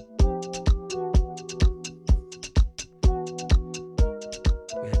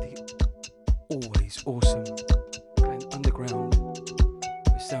 We had the always awesome playing Underground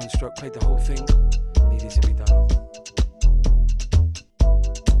with Soundstruck, played the whole thing, needed to be done.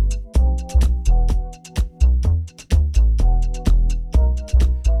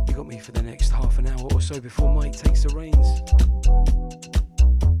 For the next half an hour or so before Mike takes the reins.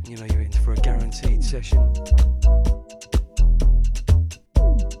 You know you're in for a guaranteed session.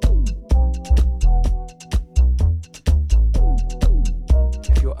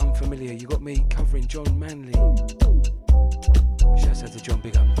 If you're unfamiliar, you got me covering Jon Manley. Shouts out to John,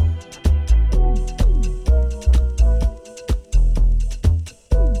 big up.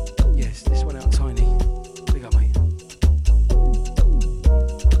 Yes, this one out tiny. Big up, mate.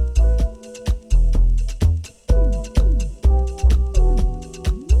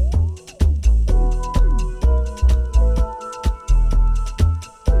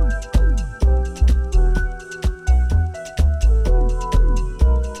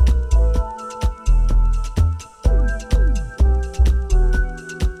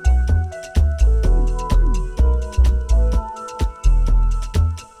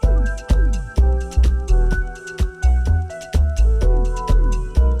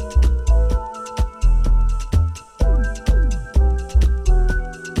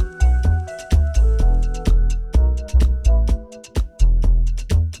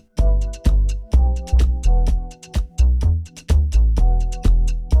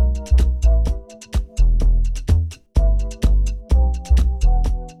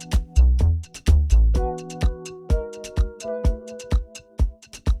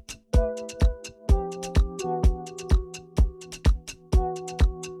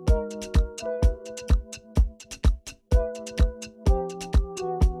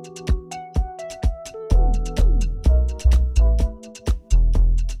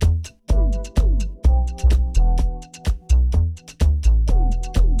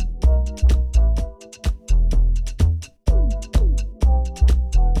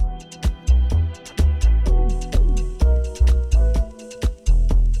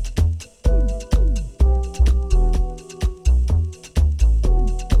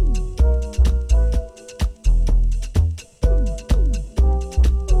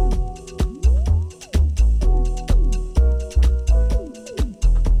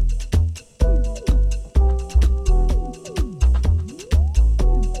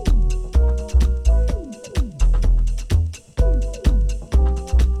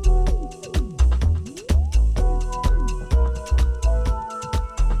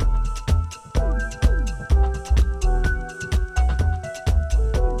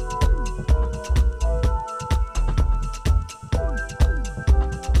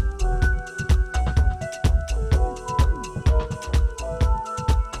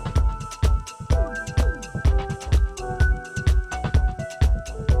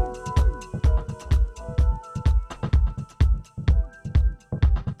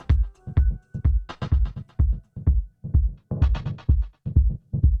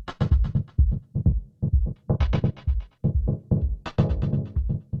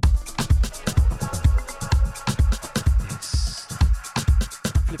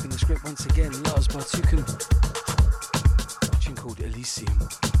 Once again, Lars Bartukan, a tune called Elysium.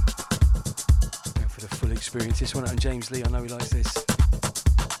 Going for the full experience. This one out on James Lee, I know he likes this.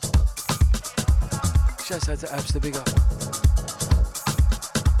 Shouts out to Abs, the big up.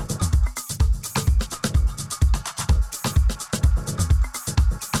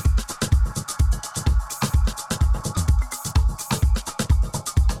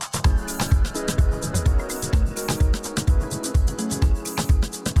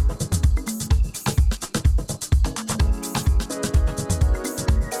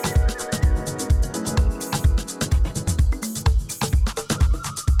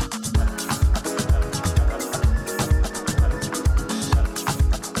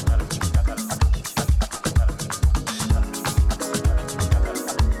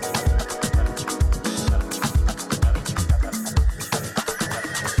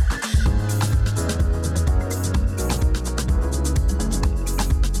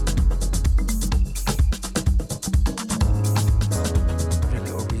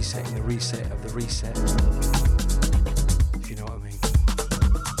 Reset, if you know what I mean.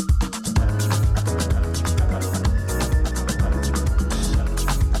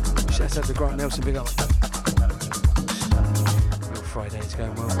 Shouts out to Grant Nelson, big up. Little Friday, it's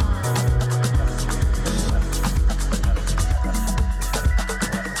going well.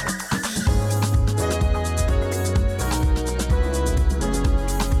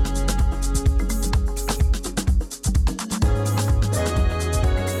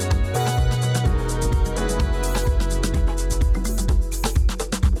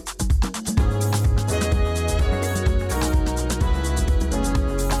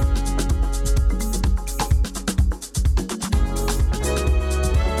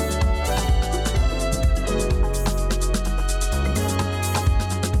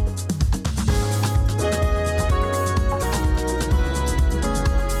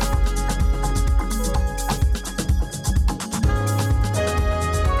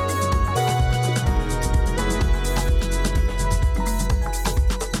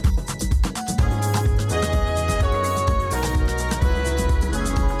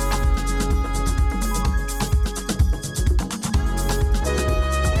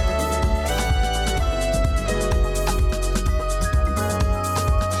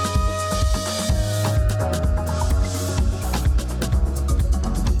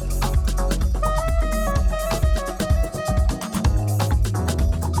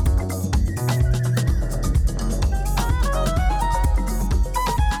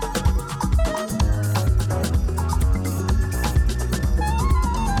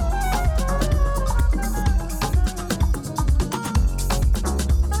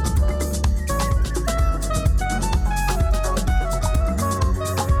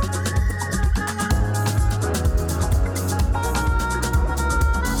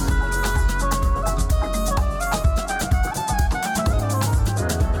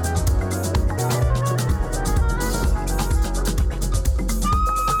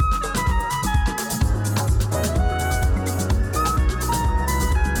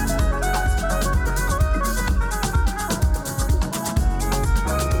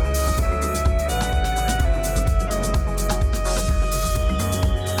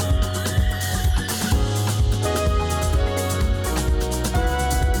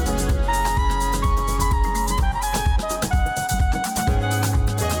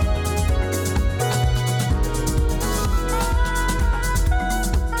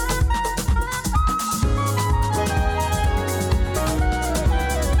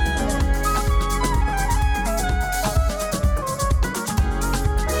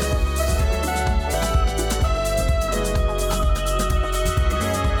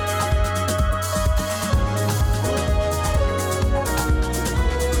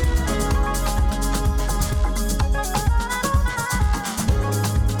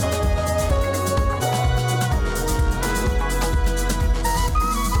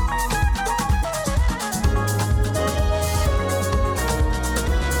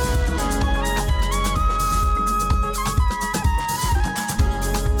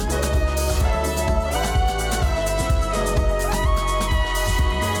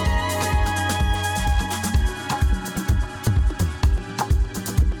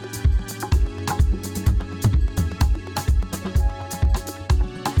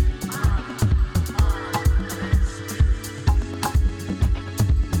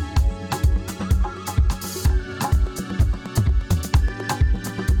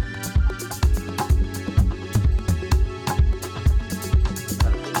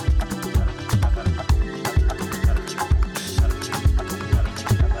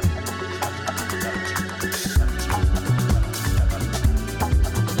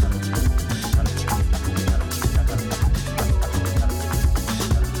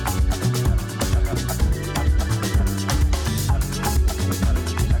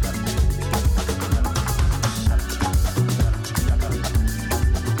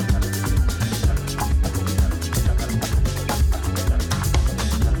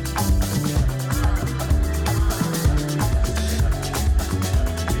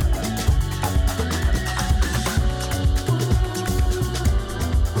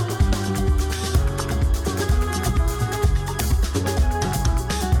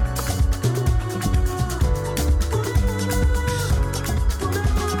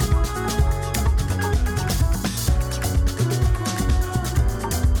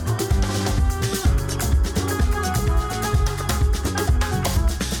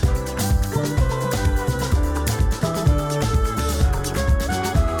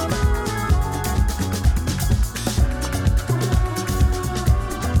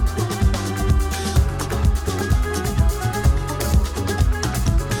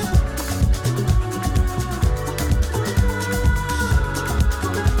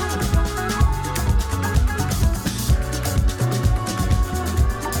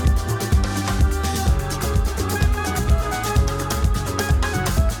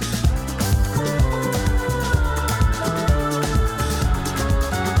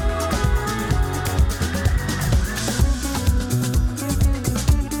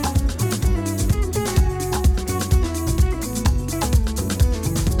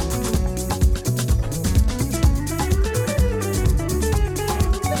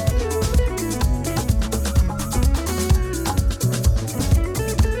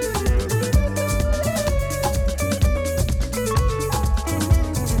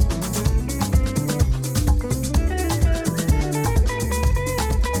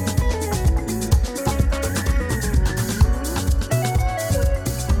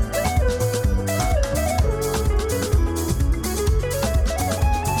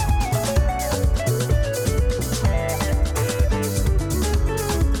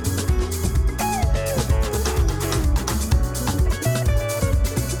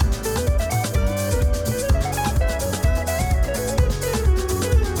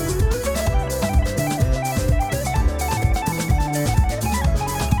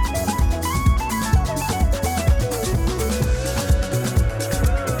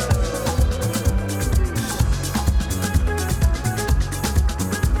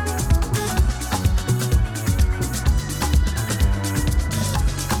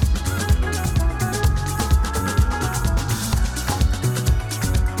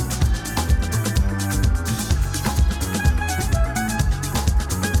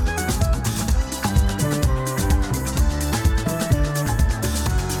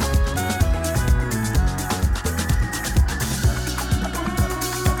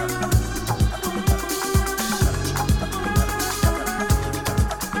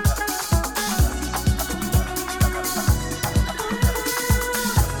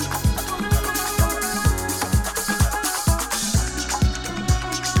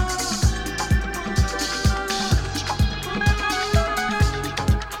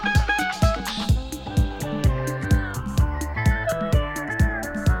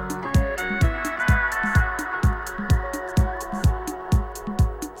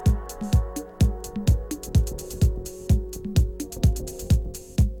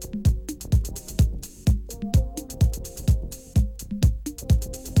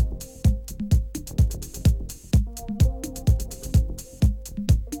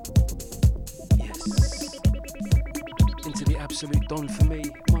 absolute don for me.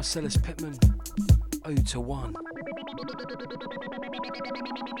 Marcellus Pittman, 0 to 1.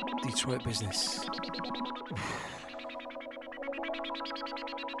 Detroit business.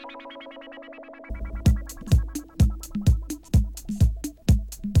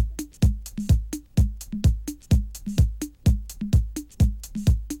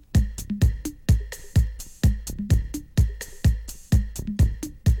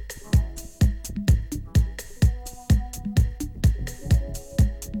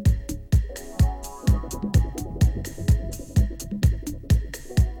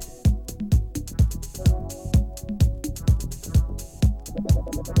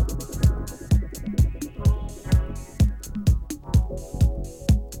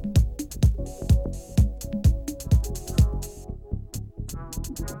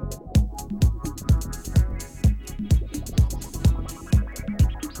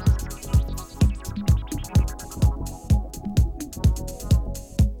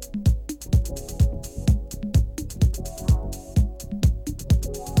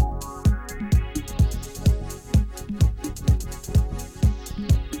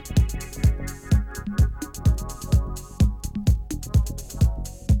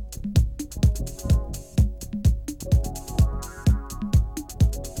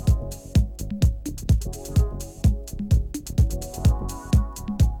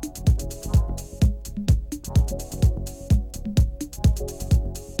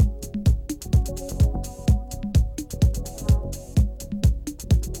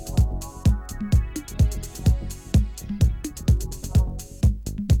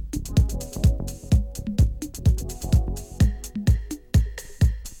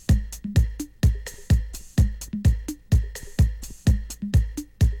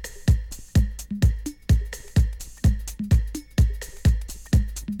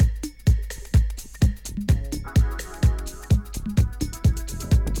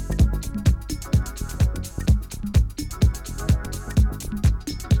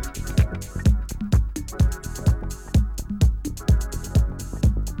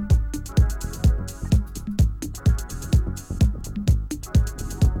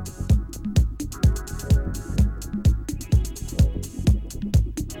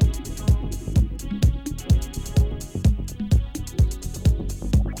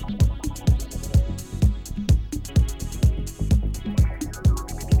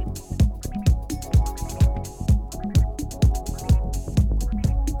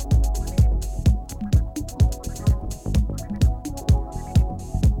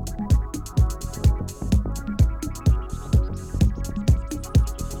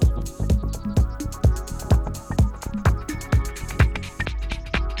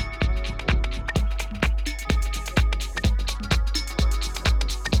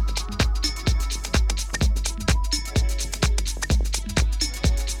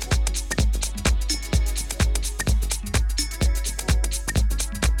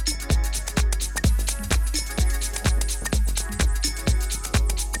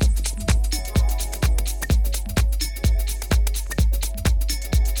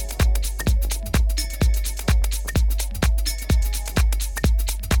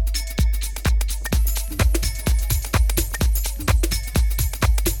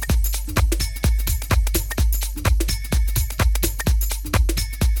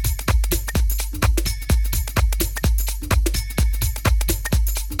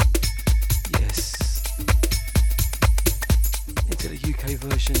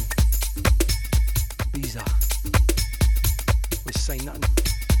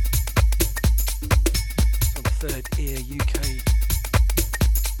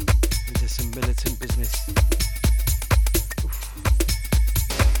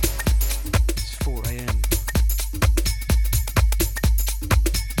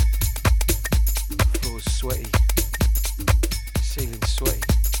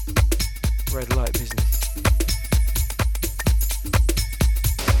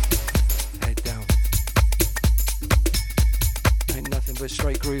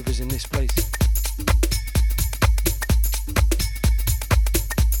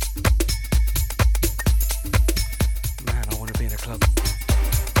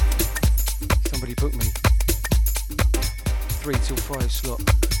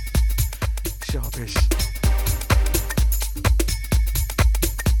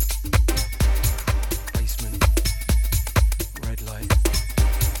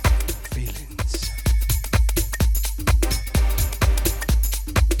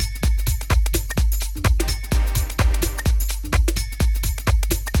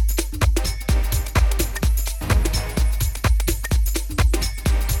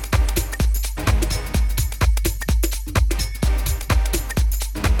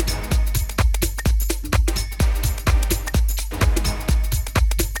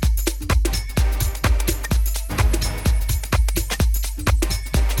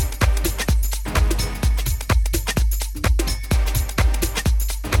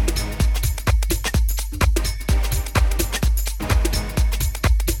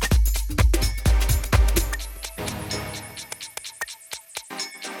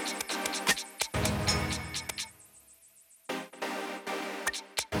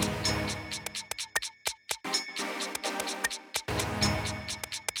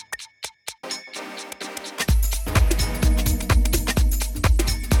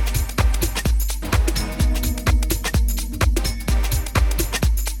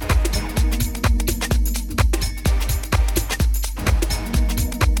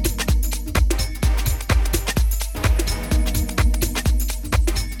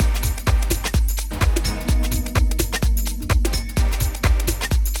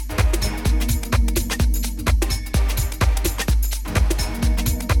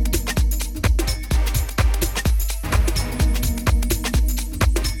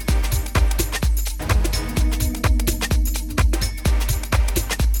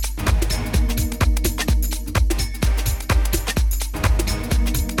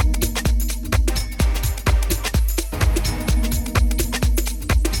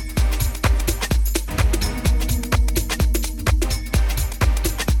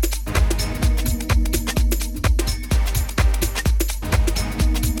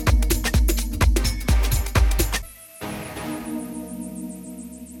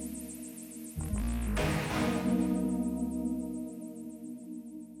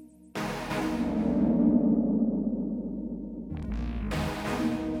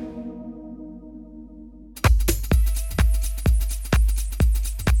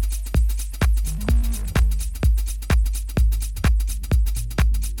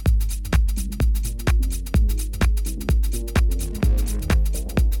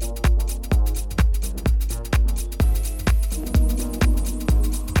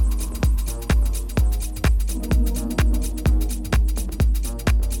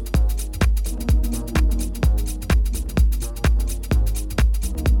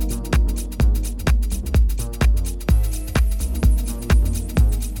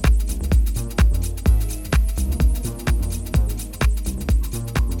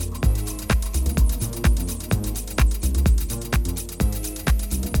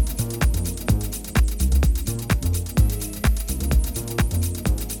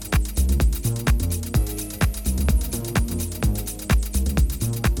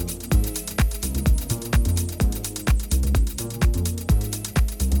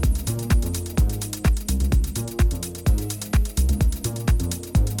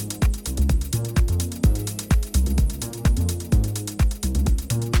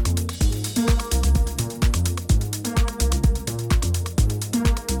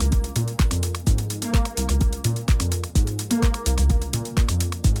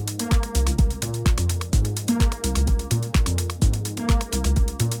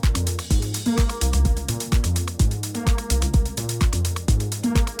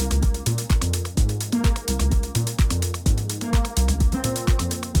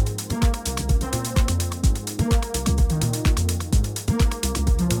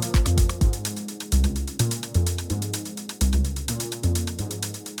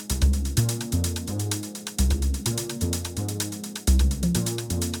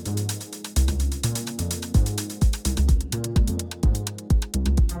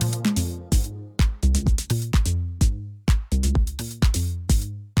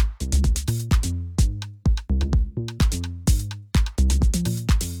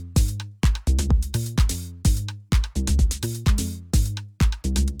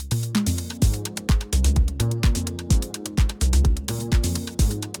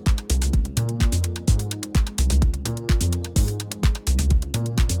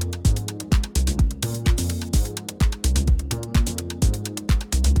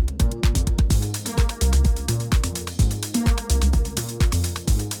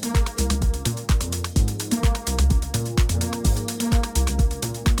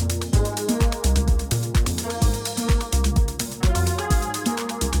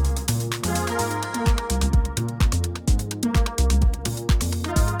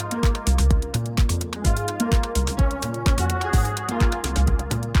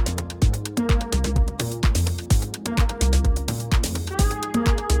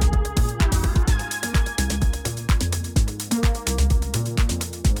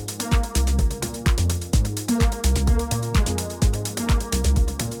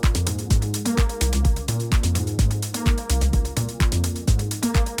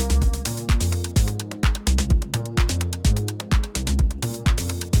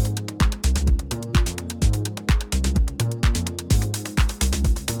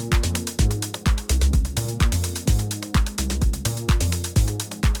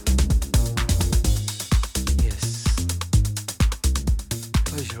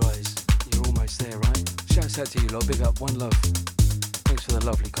 Close your eyes. You're almost there, right? Shouts out to you lot. Big up. One love. Thanks for the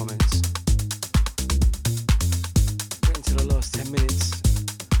lovely comments. Getting to the last 10 minutes.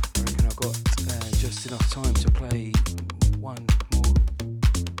 I reckon I've got just enough time to play one more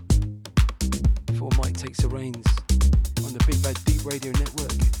before Mike takes the reins on the Big Bad Deep Radio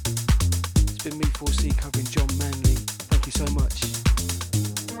Network. It's been me, 4C, covering Jon Manley. Thank you so much.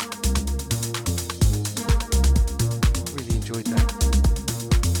 Really enjoyed that.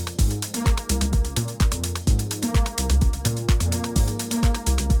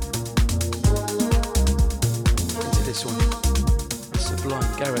 Into this one,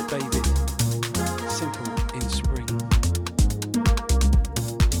 Sublime, Garrett David, Simple in Spring.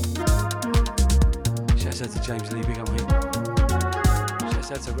 Shouts out to James Lee, big up mate.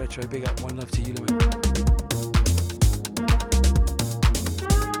 Shouts out to Retro, big up, one love to you mate.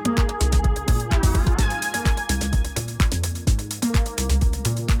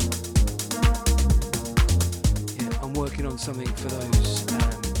 On something for those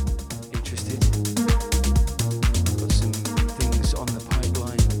interested. Got some things on the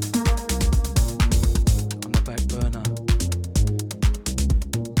pipeline, on the back burner.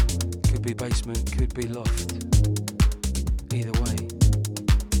 Could be basement, could be loft. Either way,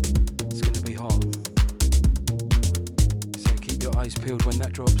 it's going to be hot. So keep your eyes peeled when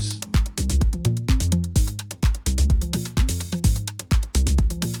that drops.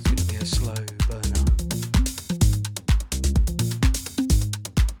 It's going to be a slow burner.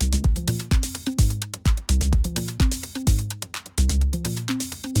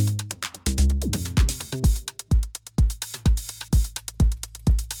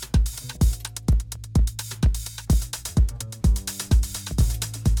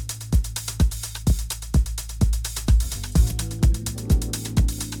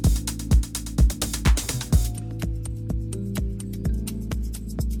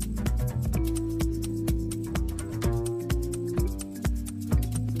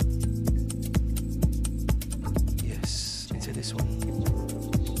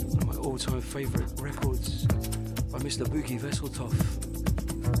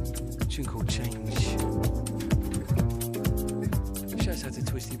 Tune called Change. Shouts out to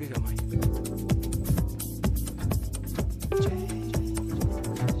Twisty, big up mate.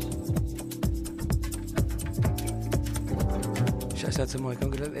 Shouts out to Mike. I'm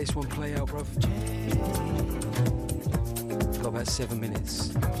gonna let this one play out, bruv. Got about 7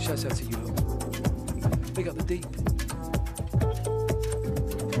 minutes. Shouts out to you lot. Big up the deep.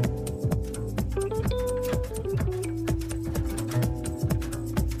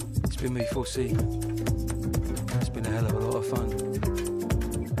 Been me, 4C. It's been a hell of a lot of fun.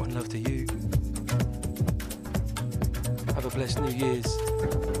 One love to you. Have a blessed New Year's.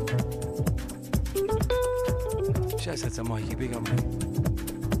 Shouts out to Mikey, big up mate.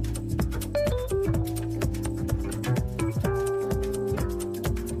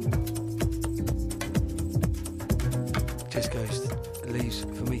 Just goes leaves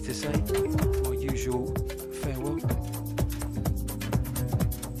for me to say my usual farewell.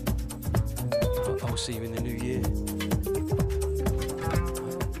 I'll see you in the new year.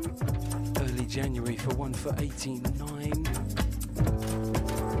 Early January for one for 89.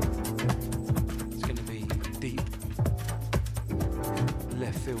 It's going to be deep,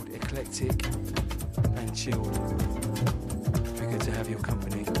 left field, eclectic and chilled. Be good to have your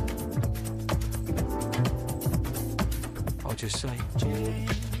company. I'll just say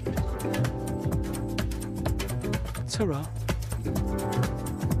ta-ra.